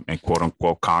 and quote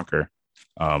unquote conquer.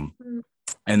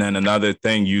 And then another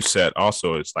thing you said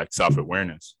also is like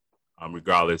self-awareness.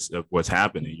 Regardless of what's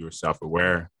happening, you're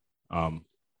self-aware of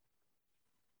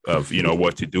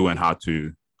what to do and how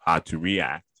to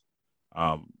react.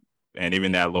 And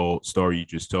even that little story you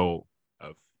just told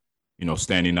of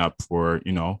standing up for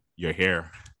your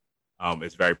hair,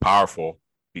 is very powerful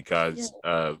because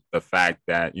of the fact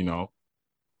that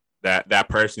that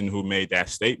person who made that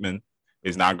statement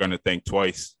is not going to think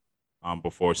twice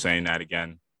before saying that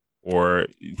again. Or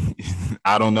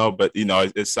I don't know, but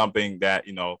it's something that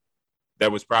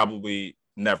that was probably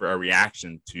never a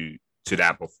reaction to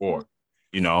that before,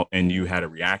 and you had a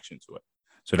reaction to it.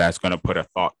 So that's going to put a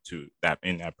thought to that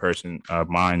in that person's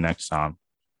mind next time.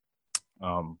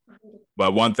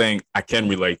 But one thing I can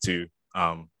relate to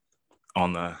on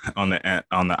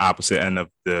the opposite end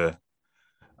of the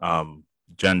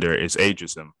gender is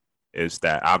ageism. Is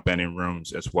that I've been in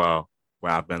rooms as well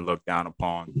where I've been looked down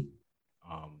upon.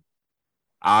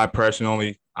 I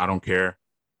personally, I don't care.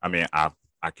 I mean, I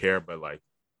care, but like,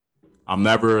 I'm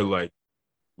never like,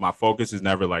 my focus is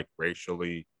never like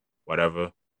racially,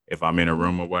 whatever, if I'm in a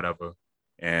room or whatever.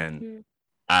 And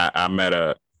I met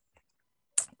a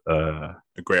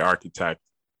great architect,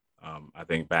 I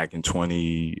think back in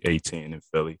 2018 in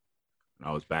Philly, when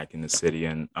I was back in the city,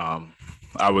 and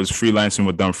I was freelancing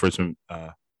with them for some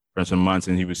months,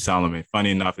 and he was telling me,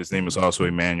 funny enough, his name is also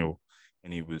Emmanuel,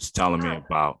 and he was telling me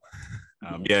about,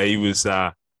 he was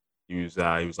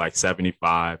like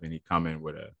 75, and he come in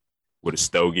with a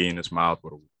stogie in his mouth,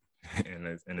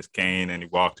 and his cane, and he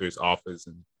walked to his office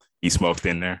and he smoked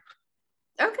in there.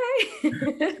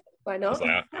 Okay. Why not?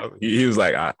 He was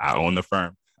like, I own the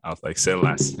firm. I was like, say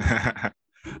less.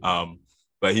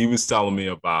 But he was telling me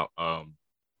about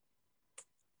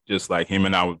just like him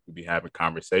and I would be having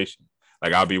conversation.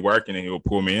 Like, I'll be working and he'll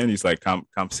pull me in. He's like, come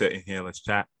sit in here, let's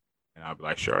chat. And I'll be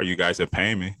like, sure, you guys are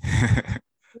paying me.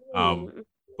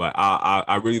 But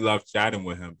I really love chatting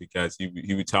with him because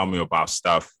he would tell me about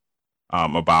stuff,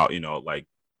 about, like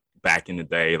back in the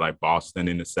day, like Boston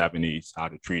in the 70s, how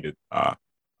to treat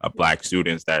Black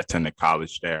students that attended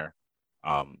college there,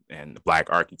 and the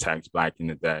Black architects back in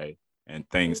the day, and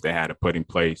things they had to put in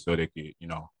place so they could,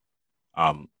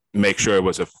 make sure it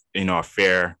was a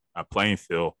fair playing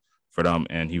field for them.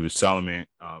 And he was telling me,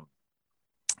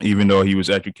 even though he was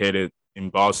educated in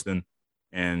Boston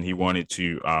and he wanted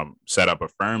to set up a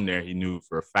firm there, he knew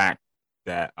for a fact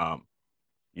that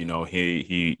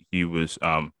he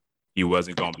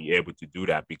wasn't going to be able to do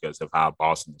that because of how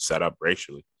Boston is set up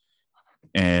racially.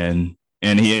 And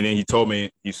he told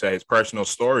me, he said his personal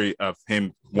story of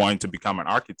him wanting to become an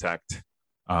architect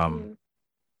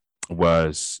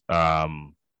was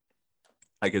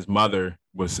like his mother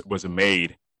was a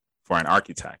maid for an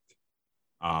architect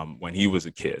when he was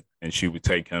a kid, and she would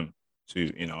take him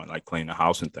to like clean the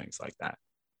house and things like that,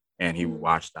 and he would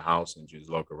watch the house and just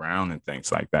look around and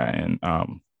things like that.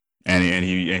 And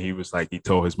he was like, he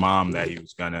told his mom that he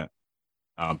was gonna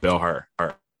build her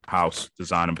house,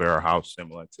 design and build her house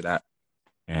similar to that.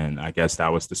 And I guess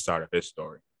that was the start of his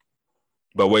story.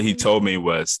 But what he told me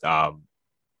was,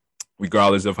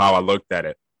 regardless of how I looked at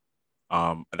it,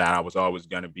 that I was always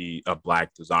going to be a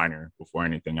Black designer before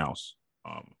anything else.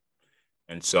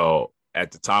 And so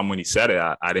at the time when he said it,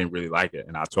 I didn't really like it.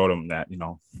 And I told him that,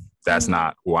 that's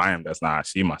not who I am. That's not how I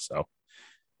see myself.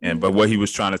 But what he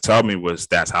was trying to tell me was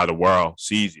that's how the world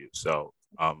sees you. So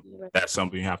That's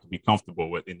something you have to be comfortable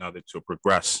with in order to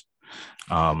progress.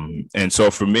 And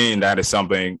so for me, that is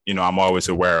something, you know, I'm always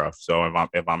aware of. So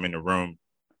if I'm in the room,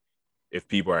 if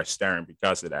people are staring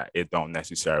because of that, it don't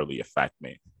necessarily affect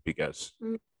me because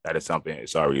that is something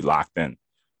that's already locked in.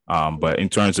 But in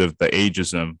terms of the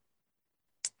ageism,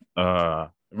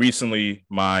 recently,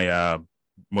 my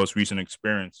most recent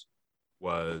experience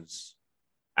was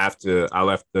after I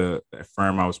left the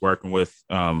firm I was working with,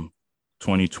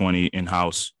 2020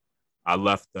 in-house. I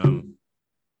left them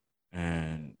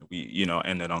and we, you know,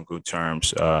 ended on good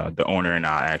terms. The owner and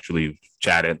I actually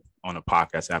chatted on a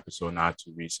podcast episode not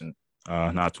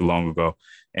too long ago.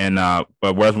 And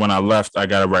but when I left, I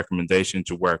got a recommendation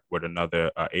to work with another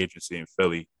agency in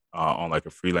Philly on like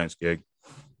a freelance gig.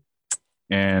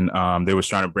 And they was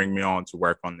trying to bring me on to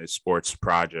work on this sports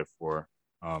project for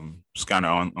just kind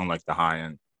of on like the high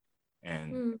end.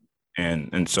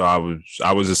 And so I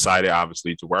was excited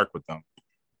obviously to work with them.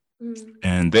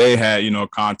 And they had, you know,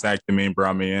 contacted me and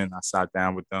brought me in. I sat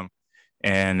down with them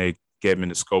and they gave me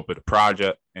the scope of the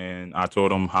project. And I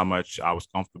told them how much I was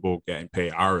comfortable getting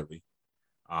paid hourly.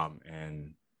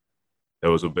 And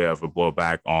there was a bit of a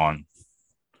blowback on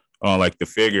like the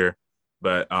figure.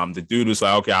 But the dude was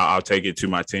like, okay, I'll take it to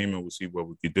my team and we'll see what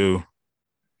we could do.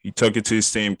 He took it to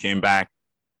his team, came back,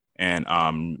 and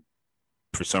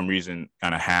for some reason,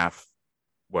 kind of half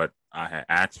what I had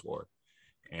asked for.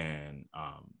 And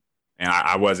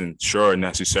I wasn't sure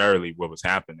necessarily what was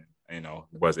happening. You know,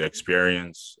 was it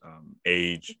experience,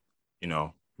 age, you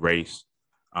know, race.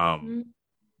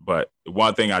 But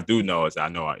one thing I do know is I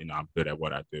know, you know, I'm good at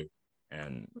what I do.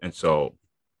 And so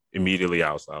immediately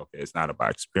I was like, okay, it's not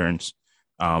about experience.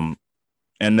 And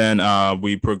then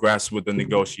we progressed with the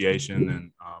negotiation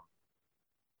and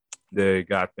they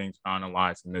got things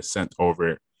finalized and they sent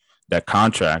over that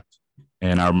contract.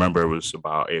 And I remember it was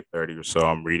about 8:30 or so.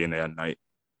 I'm reading it at night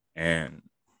and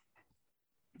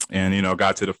you know,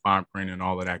 got to the fine print and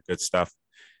all of that good stuff.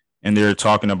 And they're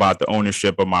talking about the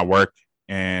ownership of my work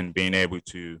and being able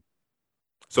to,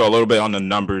 so a little bit on the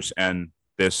numbers. And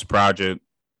this project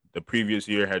the previous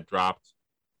year had dropped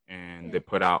and they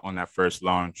put out on that first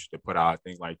launch, they put out, I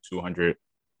think like 200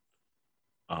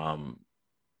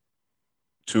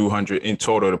 in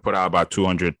total, to put out about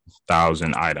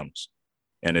 200,000 items.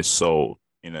 And it's sold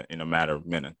in a matter of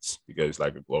minutes because it's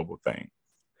like a global thing.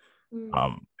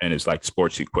 And it's like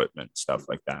sports equipment, stuff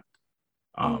like that.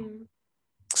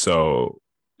 So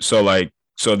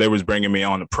they was bringing me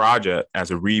on the project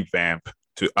as a revamp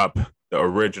to up the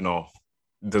original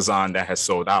design that has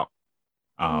sold out.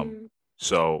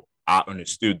 So I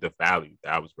understood the value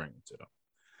that I was bringing to them.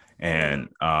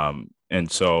 And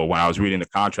so when I was reading the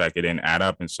contract, it didn't add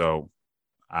up. And so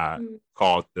I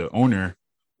called the owner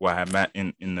who I had met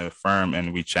in the firm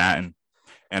and we chatting.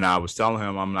 And I was telling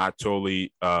him I'm not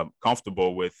totally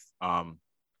comfortable with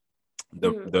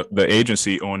the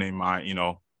agency owning my, you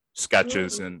know,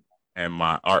 sketches and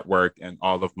my artwork and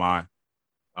all of my,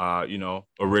 you know,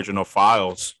 original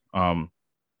files,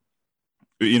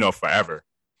 you know, forever.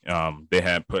 They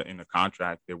had put in the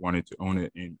contract they wanted to own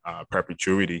it in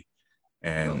perpetuity,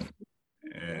 and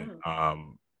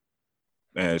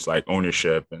it's like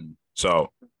ownership. And so,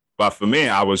 but for me,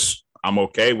 I'm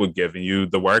okay with giving you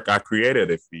the work I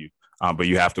created it for you, but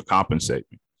you have to compensate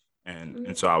me.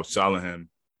 And so I was telling him,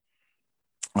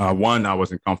 one, I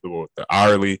wasn't comfortable with the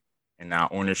hourly, and now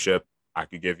ownership. I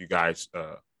could give you guys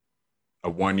a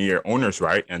 1-year owner's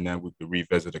right, and then we could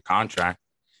revisit the contract.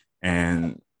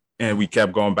 And we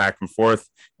kept going back and forth.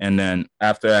 And then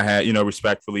after I had, you know,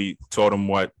 respectfully told him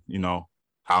what, you know,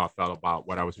 how I felt about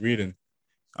what I was reading,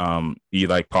 he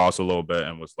like paused a little bit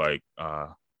and was like,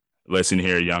 listen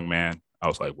here, young man. I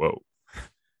was like, whoa.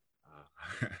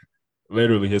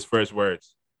 Literally his first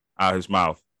words out of his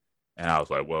mouth. And I was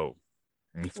like, whoa.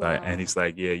 And he's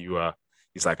like, yeah, you are.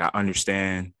 He's like, I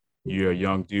understand you're a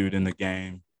young dude in the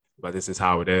game, but this is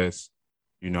how it is.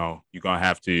 You know, you're going to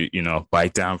have to, you know,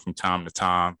 bite down from time to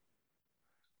time.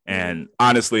 And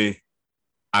honestly,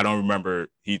 I don't remember.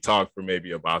 He talked for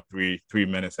maybe about three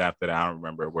minutes after that. I don't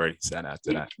remember a word he said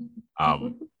after that.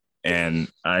 And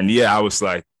yeah, I was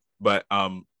like, but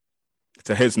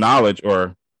to his knowledge,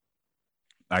 or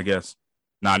I guess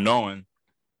not knowing,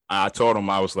 I told him,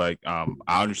 I was like, I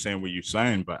understand what you're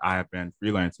saying, but I have been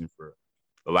freelancing for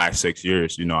the last 6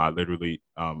 years. You know, I literally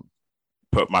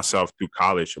put myself through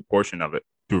college, a portion of it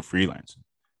through freelancing.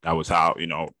 That was how, you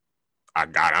know, I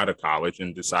got out of college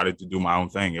and decided to do my own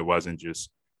thing. It wasn't just,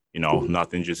 you know,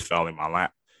 nothing just fell in my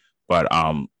lap. But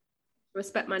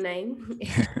respect my name.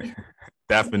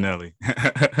 Definitely.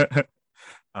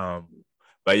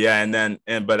 But yeah,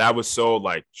 but that was so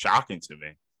like shocking to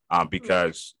me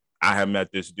because I have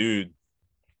met this dude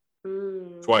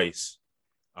twice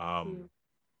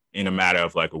in a matter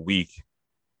of like a week,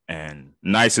 and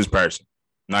nicest person,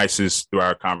 nicest through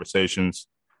our conversations,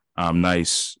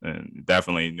 nice, and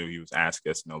definitely knew he was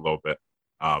asking us in a little bit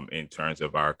in terms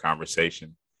of our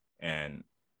conversation. And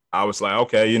I was like,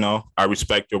 okay, I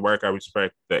respect your work. I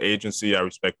respect the agency. I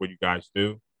respect what you guys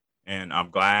do. And I'm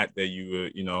glad that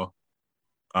you were,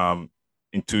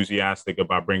 enthusiastic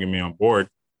about bringing me on board.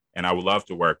 And I would love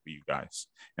to work with you guys.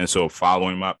 And so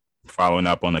following up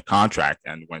on the contract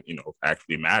and when,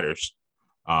 actually matters.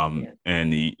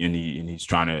 And he's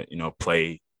trying to,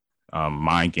 play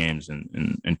mind games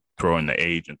and throw in the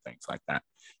age and things like that.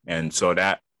 And so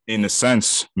that, in a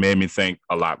sense, made me think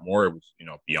a lot more,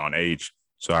 beyond age.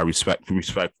 So I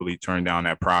respectfully turned down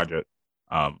that project,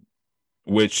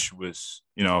 which was,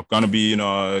 going to be,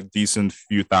 a decent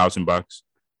few $1,000.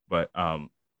 But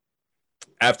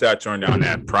after I turned down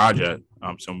that project,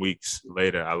 some weeks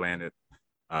later, I landed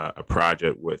a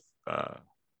project with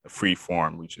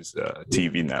Freeform, which is a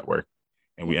TV network,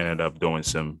 and we ended up doing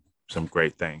some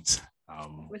great things.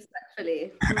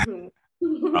 Respectfully.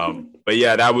 But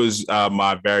yeah, that was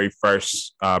my very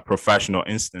first professional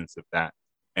instance of that,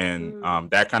 and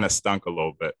that kind of stunk a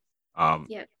little bit.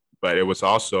 But it was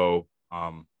also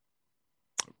a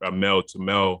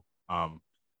male-to-male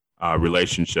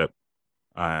relationship,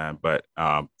 but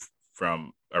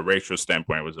from a racial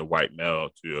standpoint, it was a white male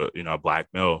to a black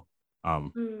male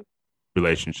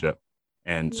relationship,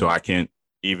 and so I can't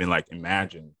even like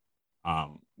imagine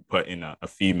putting a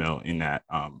female in that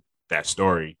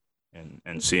story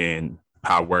and seeing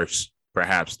how worse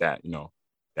perhaps that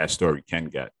that story can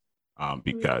get,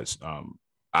 because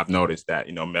I've noticed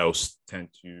that males tend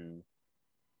to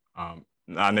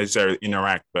not necessarily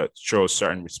interact but show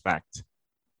certain respect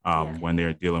when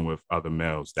they're dealing with other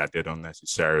males that they don't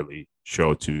necessarily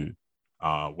show to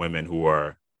women who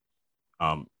are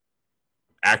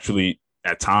actually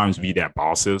at times be their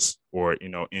bosses or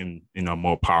in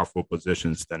more powerful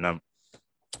positions than them.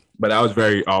 But that was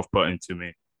very off-putting to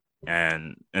me,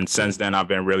 and since then I've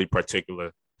been really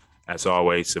particular, as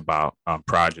always, about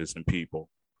projects and people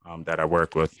that I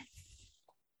work with.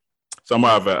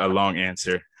 Somewhat of a long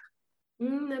answer.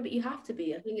 No, but you have to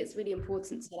be. I think it's really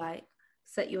important to like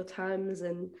set your terms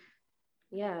and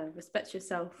respect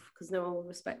yourself, because no one will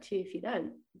respect you if you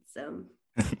don't. So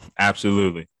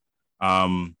absolutely.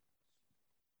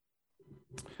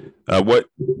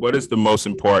 What is the most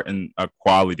important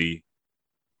quality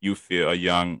you feel a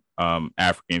young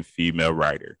African female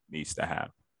writer needs to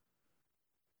have?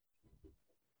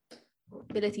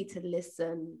 Ability to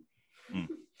listen.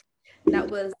 That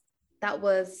was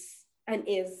and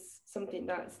is something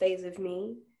that stays with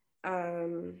me.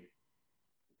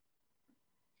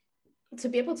 To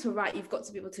be able to write, you've got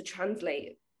to be able to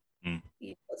translate.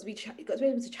 You've got to be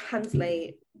able to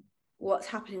translate what's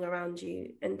happening around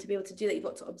you, and to be able to do that, you've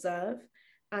got to observe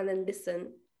and then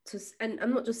listen to. And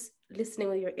I'm not just listening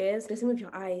with your ears, listen with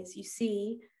your eyes. You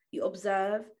see, you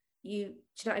observe. Do you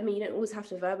know what I mean? You don't always have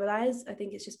to verbalize. I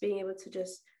think it's just being able to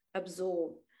just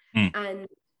absorb and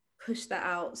push that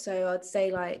out. So I'd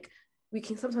say like we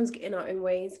can sometimes get in our own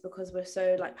ways because we're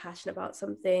so like passionate about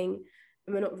something,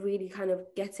 and we're not really kind of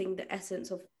getting the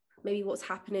essence of maybe what's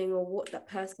happening or what that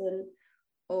person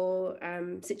or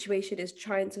situation is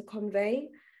trying to convey.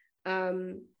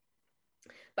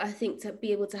 But I think to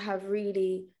be able to have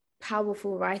really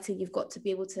powerful writing, you've got to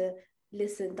be able to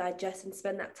listen, digest, and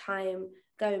spend that time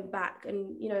going back.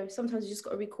 And sometimes you just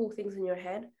got to recall things in your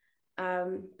head.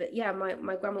 But yeah,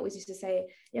 my grandma always used to say,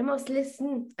 you must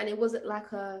listen. And it wasn't like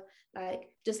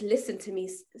just listen to me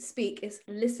speak. It's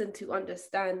listen to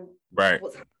understand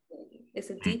what's happening. It's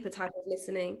a deeper type of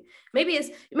listening. Maybe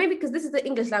because this is the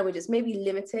English language, it's maybe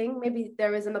limiting. Maybe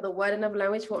there is another word, another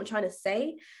language for what I'm trying to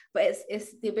say, but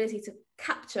it's the ability to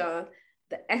capture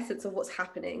the essence of what's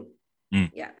happening.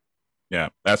 Yeah,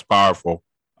 that's powerful.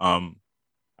 I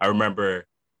remember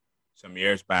some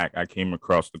years back I came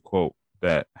across the quote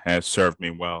that has served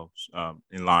me well,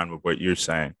 in line with what you're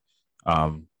saying.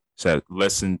 Said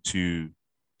listen to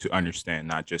understand,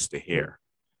 not just to hear.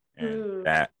 And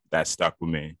that stuck with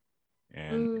me,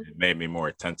 and it made me more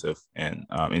attentive. And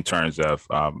in terms of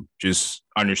just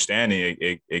understanding,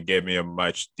 it gave me a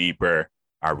much deeper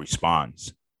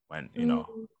response when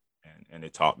and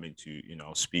it taught me to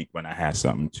speak when I had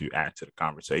something to add to the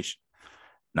conversation,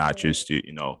 not just to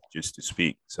just to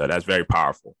speak. So that's very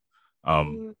powerful.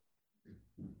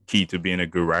 Key to being a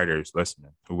good writer is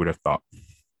listening. Who would have thought?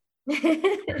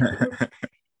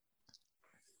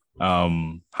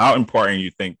 How important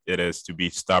you think it is to be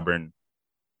stubborn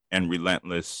and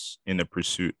relentless in the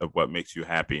pursuit of what makes you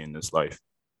happy in this life?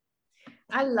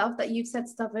 I love that you've said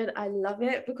stubborn. I love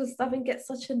it because stubborn gets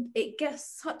such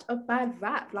a bad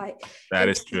rap. Like That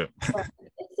is true.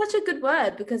 it's such a good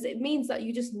word because it means that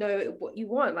you just know what you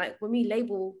want. Like when we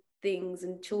label things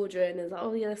and children as like,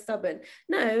 oh yeah, they're stubborn.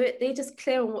 No, they just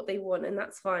clear on what they want and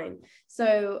that's fine.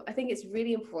 So I think it's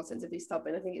really important to be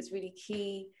stubborn. I think it's really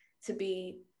key to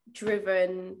be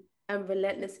driven and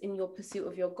relentless in your pursuit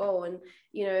of your goal. And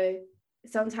you know,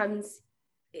 sometimes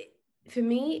for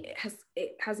me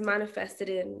it has manifested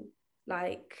in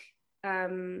like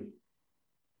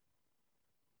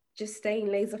just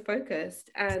staying laser focused.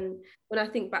 And when I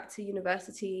think back to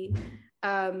university,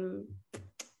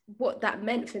 what that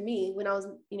meant for me when I was,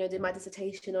 you know, did my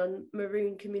dissertation on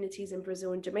maroon communities in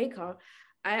Brazil and Jamaica,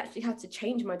 I actually had to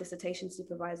change my dissertation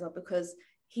supervisor because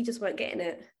he just weren't getting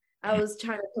it. I was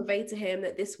trying to convey to him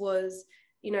that this was,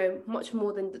 you know, much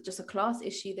more than just a class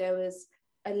issue. There was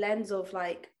a lens of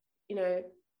like, you know,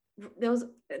 there was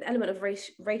an element of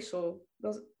racial,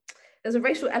 there's a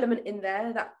racial element in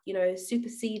there that, you know,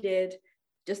 superseded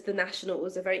just the national. It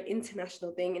was a very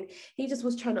international thing. And he just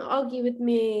was trying to argue with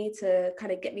me to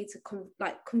kind of get me to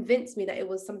convince me that it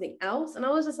was something else. And I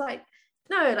was just like,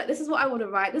 no, like, this is what I want to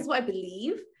write. This is what I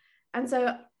believe. And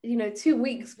so, you know, 2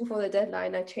 weeks before the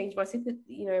deadline, I changed my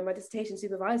my dissertation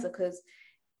supervisor, because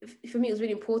for me, it was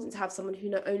really important to have someone who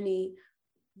not only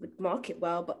would market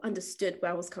well, but understood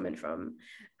where I was coming from.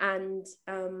 And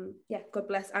God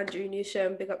bless Andrew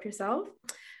Newsham, big up yourself,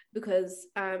 because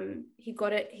he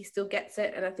got it, he still gets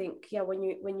it. And I think,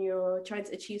 when you're trying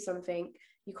to achieve something,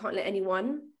 you can't let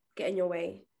anyone get in your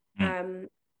way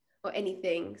or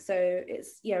anything. So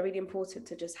it's really important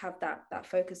to just have that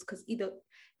focus, because either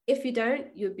if you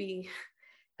don't, you'll be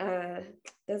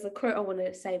there's a quote I want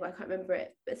to say, but I can't remember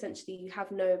it, but essentially you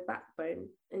have no backbone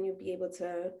and you'll be able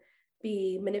to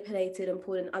be manipulated and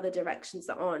pulled in other directions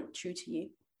that aren't true to you.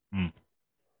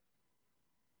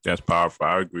 That's powerful.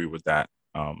 I agree with that.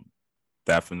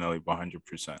 Definitely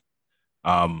 100%.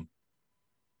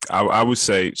 I would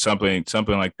say something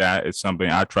like that is something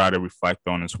I try to reflect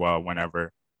on as well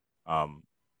whenever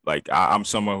like I'm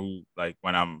someone who, like,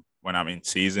 when I'm in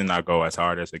season, I go as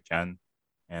hard as I can.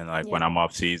 And like when I'm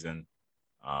off season,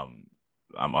 I'm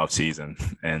off season.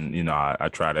 And, you know, I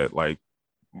try to, like,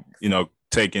 you know,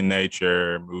 take in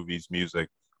nature, movies, music.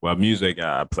 Well, music,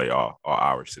 I play all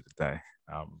hours of the day.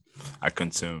 I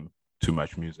consume too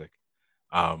much music.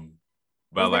 But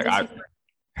like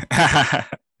I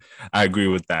agree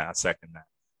with that. I second that.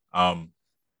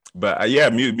 But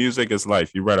music is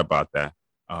life. You read about that.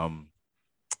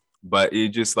 But it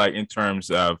just, like, in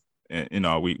terms of, you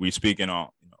know, we speaking on,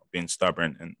 you know, being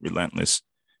stubborn and relentless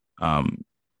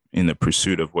in the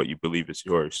pursuit of what you believe is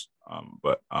yours.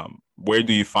 But where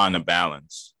do you find a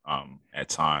balance at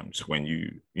times when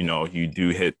you do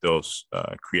hit those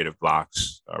creative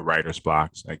blocks, writer's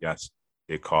blocks, I guess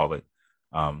they call it.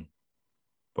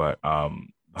 But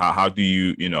how do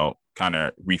you, you know, kind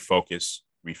of refocus,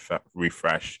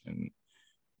 refresh,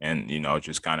 and you know,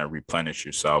 just kind of replenish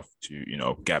yourself to, you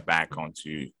know, get back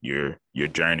onto your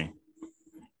journey?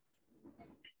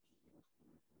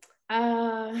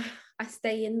 I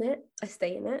stay in it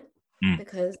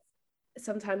because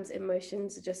sometimes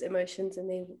emotions are just emotions,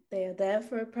 and they are there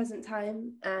for a present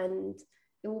time and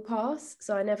it will pass.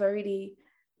 So I never really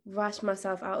rush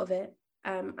myself out of it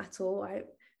at all. If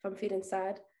I'm feeling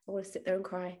sad, I want to sit there and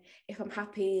cry. If I'm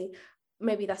happy,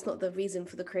 maybe that's not the reason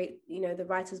for the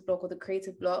writer's block or the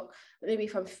creative block. But maybe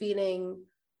if I'm feeling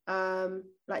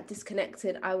like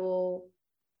disconnected, I will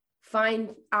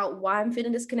find out why I'm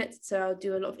feeling disconnected. So I'll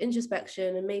do a lot of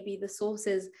introspection, and maybe the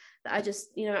sources that I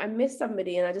just, you know, I miss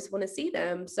somebody and I just want to see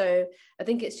them. So I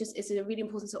think it's really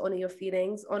important to honor your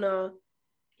feelings, honor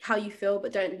how you feel,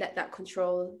 but don't let that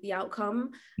control the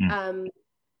outcome.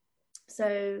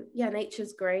 So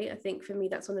nature's great. I think for me,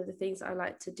 that's one of the things that I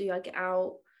like to do. I get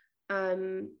out.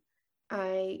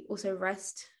 I also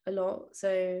rest a lot.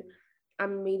 So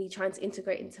I'm really trying to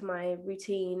integrate into my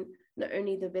routine not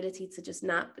only the ability to just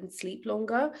nap and sleep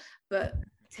longer, but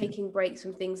taking breaks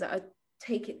from things that are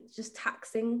just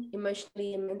taxing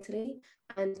emotionally and mentally,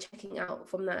 and checking out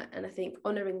from that. And I think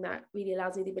honoring that really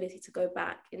allows me the ability to go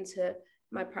back into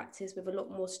my practice with a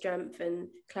lot more strength and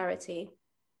clarity.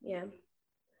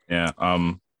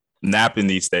 Napping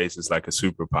these days is like a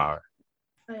superpower.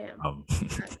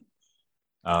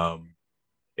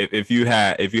 If you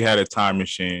had a time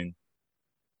machine,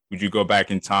 would you go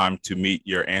back in time to meet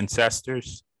your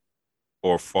ancestors,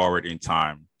 or forward in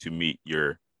time to meet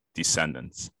your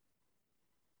descendants?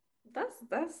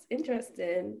 That's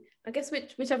interesting. I guess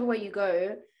whichever way you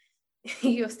go,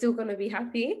 you're still going to be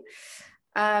happy.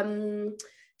 So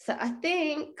I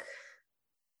think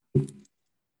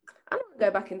I don't want to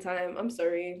go back in time. I'm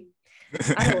sorry.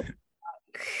 I don't.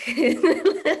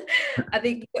 I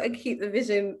think you got to keep the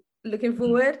vision looking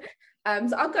forward.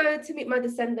 So I'll go to meet my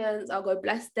descendants. I'll go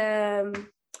bless them.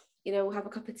 We'll have a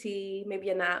cup of tea, maybe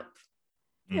a nap.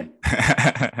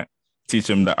 Yeah. Teach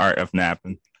them the art of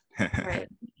napping. Right.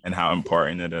 And how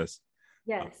important it is.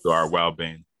 Yes. To our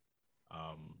well-being.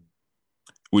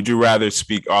 Would you rather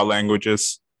speak all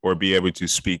languages or be able to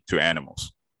speak to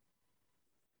animals?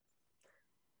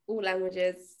 All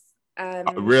languages.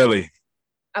 Really?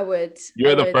 I would.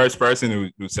 You're the first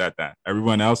person who said that.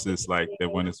 Everyone else is like they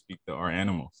want to speak to our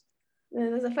animals.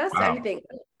 There's a first to everything.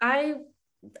 I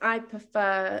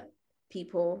prefer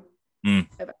people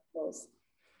over animals.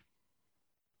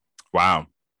 Wow.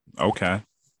 Okay.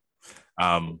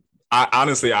 I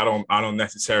honestly I don't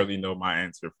necessarily know my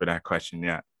answer for that question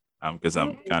yet. Because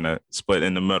I'm kind of split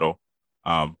in the middle.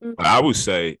 But I would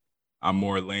say I'm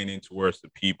more leaning towards the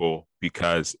people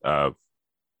because of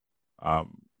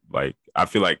like I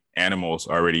feel like animals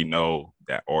already know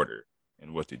that order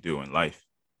and what to do in life.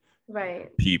 Right.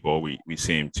 People we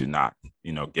seem to not,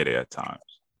 get it at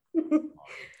times.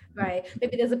 Right.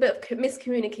 Maybe there's a bit of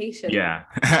miscommunication. Yeah.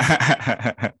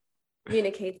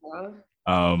 Communicator.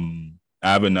 I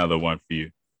have another one for you.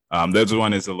 This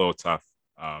one is a little tough.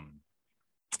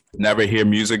 Never hear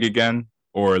music again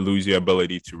or lose your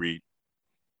ability to read?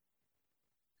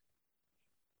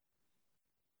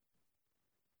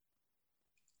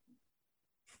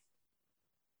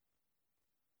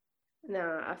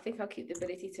 No, I think I'll keep the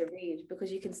ability to read because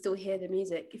you can still hear the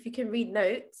music. If you can read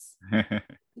notes,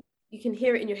 you can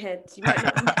hear it in your head. You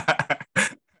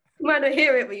might not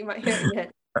hear it, but you might hear it in your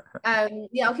head.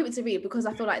 Yeah, I'll keep it to read because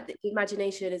I feel like the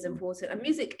imagination is important. And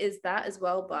music is that as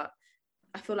well, but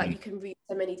I feel like you can read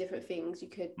so many different things. You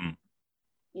could,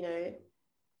 you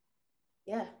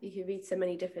can read so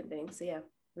many different things. So yeah,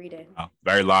 reading.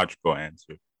 Very logical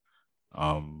answer.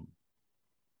 I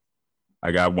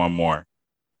got one more.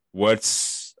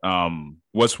 What's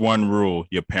one rule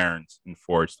your parents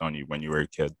enforced on you when you were a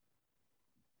kid?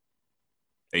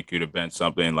 It could have been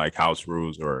something like house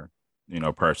rules or,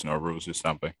 personal rules or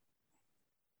something.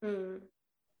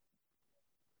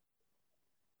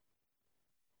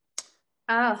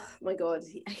 Oh my God.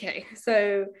 Okay.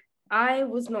 So I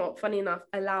was not, funny enough,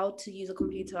 allowed to use a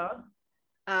computer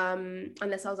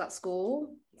unless I was at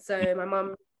school. So my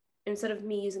mum, instead of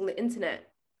me using the internet,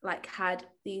 like had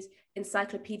these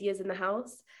encyclopedias in the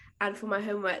house. And for my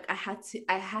homework, I had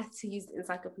to use the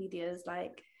encyclopedias.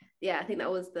 Like, yeah, I think that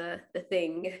was the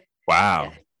thing. Wow.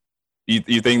 Yeah.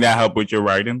 You think that helped with your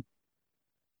writing?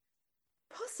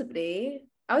 Possibly.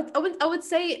 I would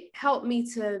say it helped me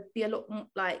to be a lot more,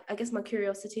 like, I guess my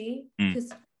curiosity,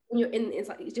 because when you're in, it's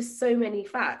like it's just so many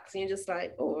facts and you're just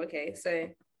like, oh, okay, so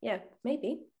yeah,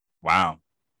 maybe. Wow.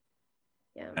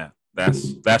 Yeah,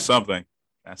 that's something.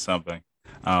 I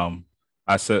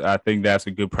think that's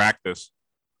a good practice.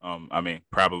 I mean,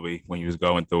 probably when you was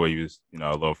going through it, you was,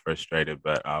 a little frustrated,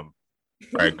 but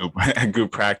very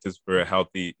good practice for a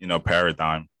healthy,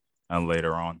 paradigm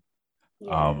later on.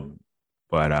 Yeah.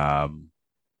 But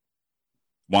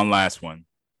one last one.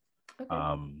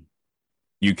 Okay.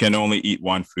 You can only eat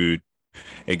one food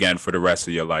again for the rest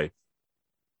of your life.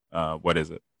 What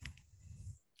is it?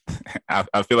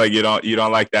 I feel like you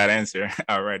don't like that answer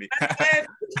already.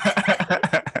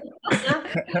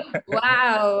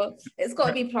 Wow. It's got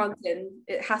to be plantain.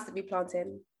 It has to be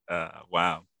plantain.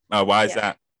 Wow. Why is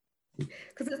that?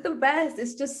 Because it's the best.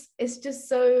 It's just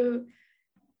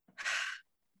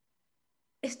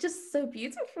so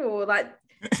beautiful. Like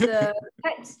the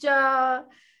texture,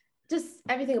 just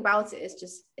everything about it is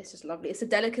just lovely. It's a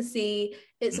delicacy.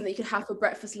 It's something you can have for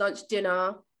breakfast, lunch,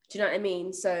 dinner. Do you know what I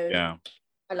mean? So yeah,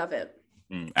 I love it.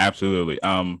 Absolutely.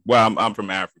 Well, I'm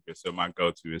from Africa, so my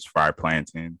go-to is fried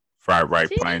ripe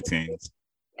plantains.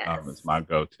 Yes. It's my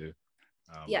go-to.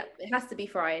 Yeah, it has to be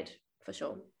fried for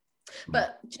sure.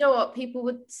 But do you know what? People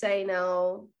would say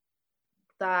now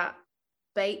that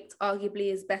baked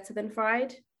arguably is better than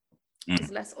fried.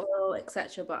 There's less oil,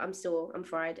 etc. But I'm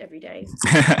fried every day.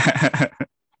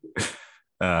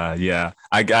 Yeah,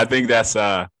 I think that's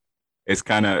it's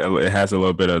it has a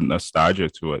little bit of nostalgia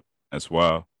to it as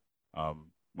well.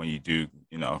 When you do,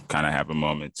 kind of have a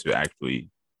moment to actually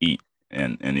eat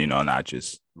and not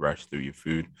just rush through your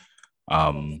food.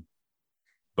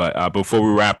 But before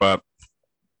we wrap up,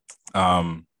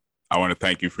 I want to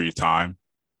thank you for your time.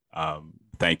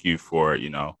 Thank you for,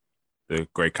 the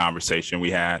great conversation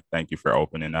we had. Thank you for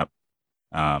opening up.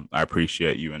 I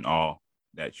appreciate you and all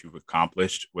that you've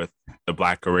accomplished with the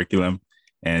Black curriculum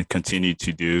and continue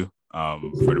to do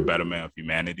for the betterment of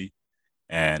humanity.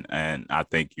 And I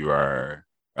think you are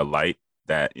a light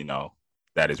that, you know,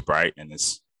 that is bright and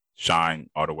is shine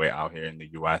all the way out here in the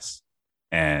US.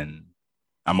 And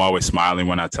I'm always smiling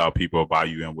when I tell people about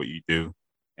you and what you do.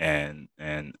 And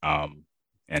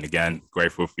again,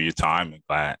 grateful for your time and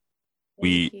glad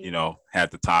we, you know,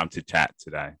 had the time to chat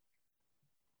today.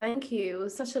 Thank you. It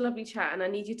was such a lovely chat, and I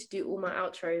need you to do all my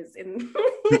outros in,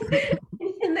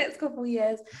 in the next couple of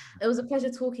years. It was a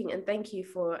pleasure talking, and thank you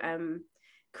for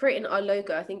creating our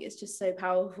logo. I think it's just so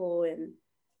powerful, and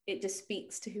it just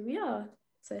speaks to who we are.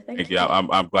 So thank you. Yeah,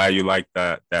 I'm glad you like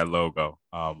that logo.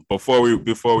 Before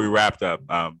we wrapped up,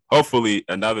 hopefully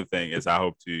another thing is I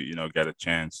hope to, you know, get a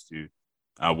chance to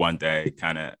one day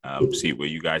kind of see what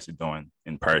you guys are doing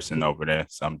in person over there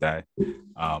someday.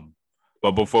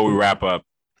 But before we wrap up,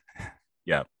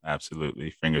 yeah,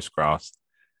 absolutely. Fingers crossed.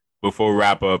 Before we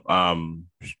wrap up,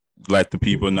 let the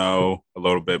people know a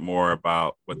little bit more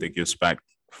about what they can expect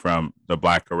from the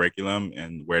Black Curriculum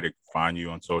and where to find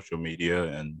you on social media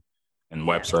and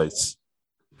websites.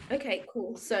 Okay,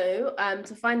 cool. So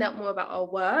to find out more about our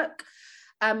work,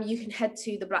 you can head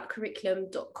to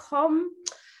theblackcurriculum.com.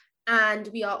 And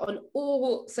we are on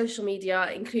all social media,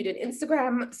 including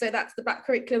Instagram. So that's the Black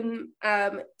Curriculum.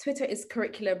 Twitter is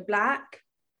Curriculum Black.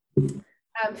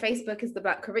 Facebook is the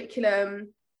Black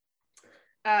Curriculum.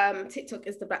 TikTok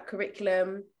is the Black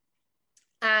Curriculum.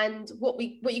 And what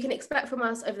you can expect from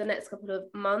us over the next couple of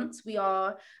months, we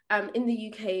are in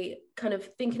the UK kind of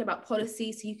thinking about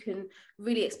policy. So you can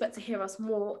really expect to hear us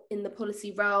more in the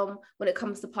policy realm when it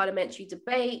comes to parliamentary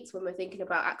debates, when we're thinking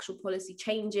about actual policy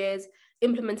changes,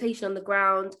 implementation on the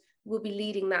ground. We'll be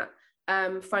leading that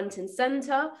front and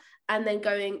center. And then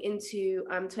going into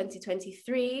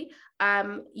 2023,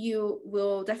 you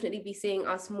will definitely be seeing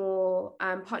us more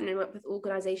partnering up with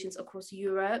organizations across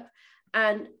Europe.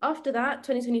 And after that,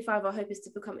 2025, our hope is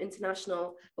to become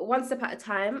international, but one step at a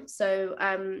time. So,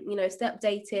 you know, stay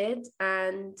updated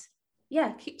and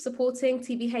yeah, keep supporting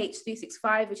TBH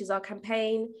 365, which is our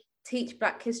campaign, Teach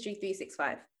Black History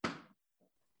 365.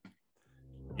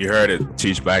 You heard it.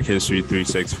 Teach Black History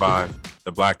 365.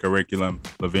 The Black Curriculum.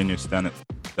 Lavinia Stennett.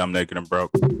 Dumb, Naked, and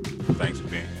Broke. Thanks for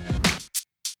being here.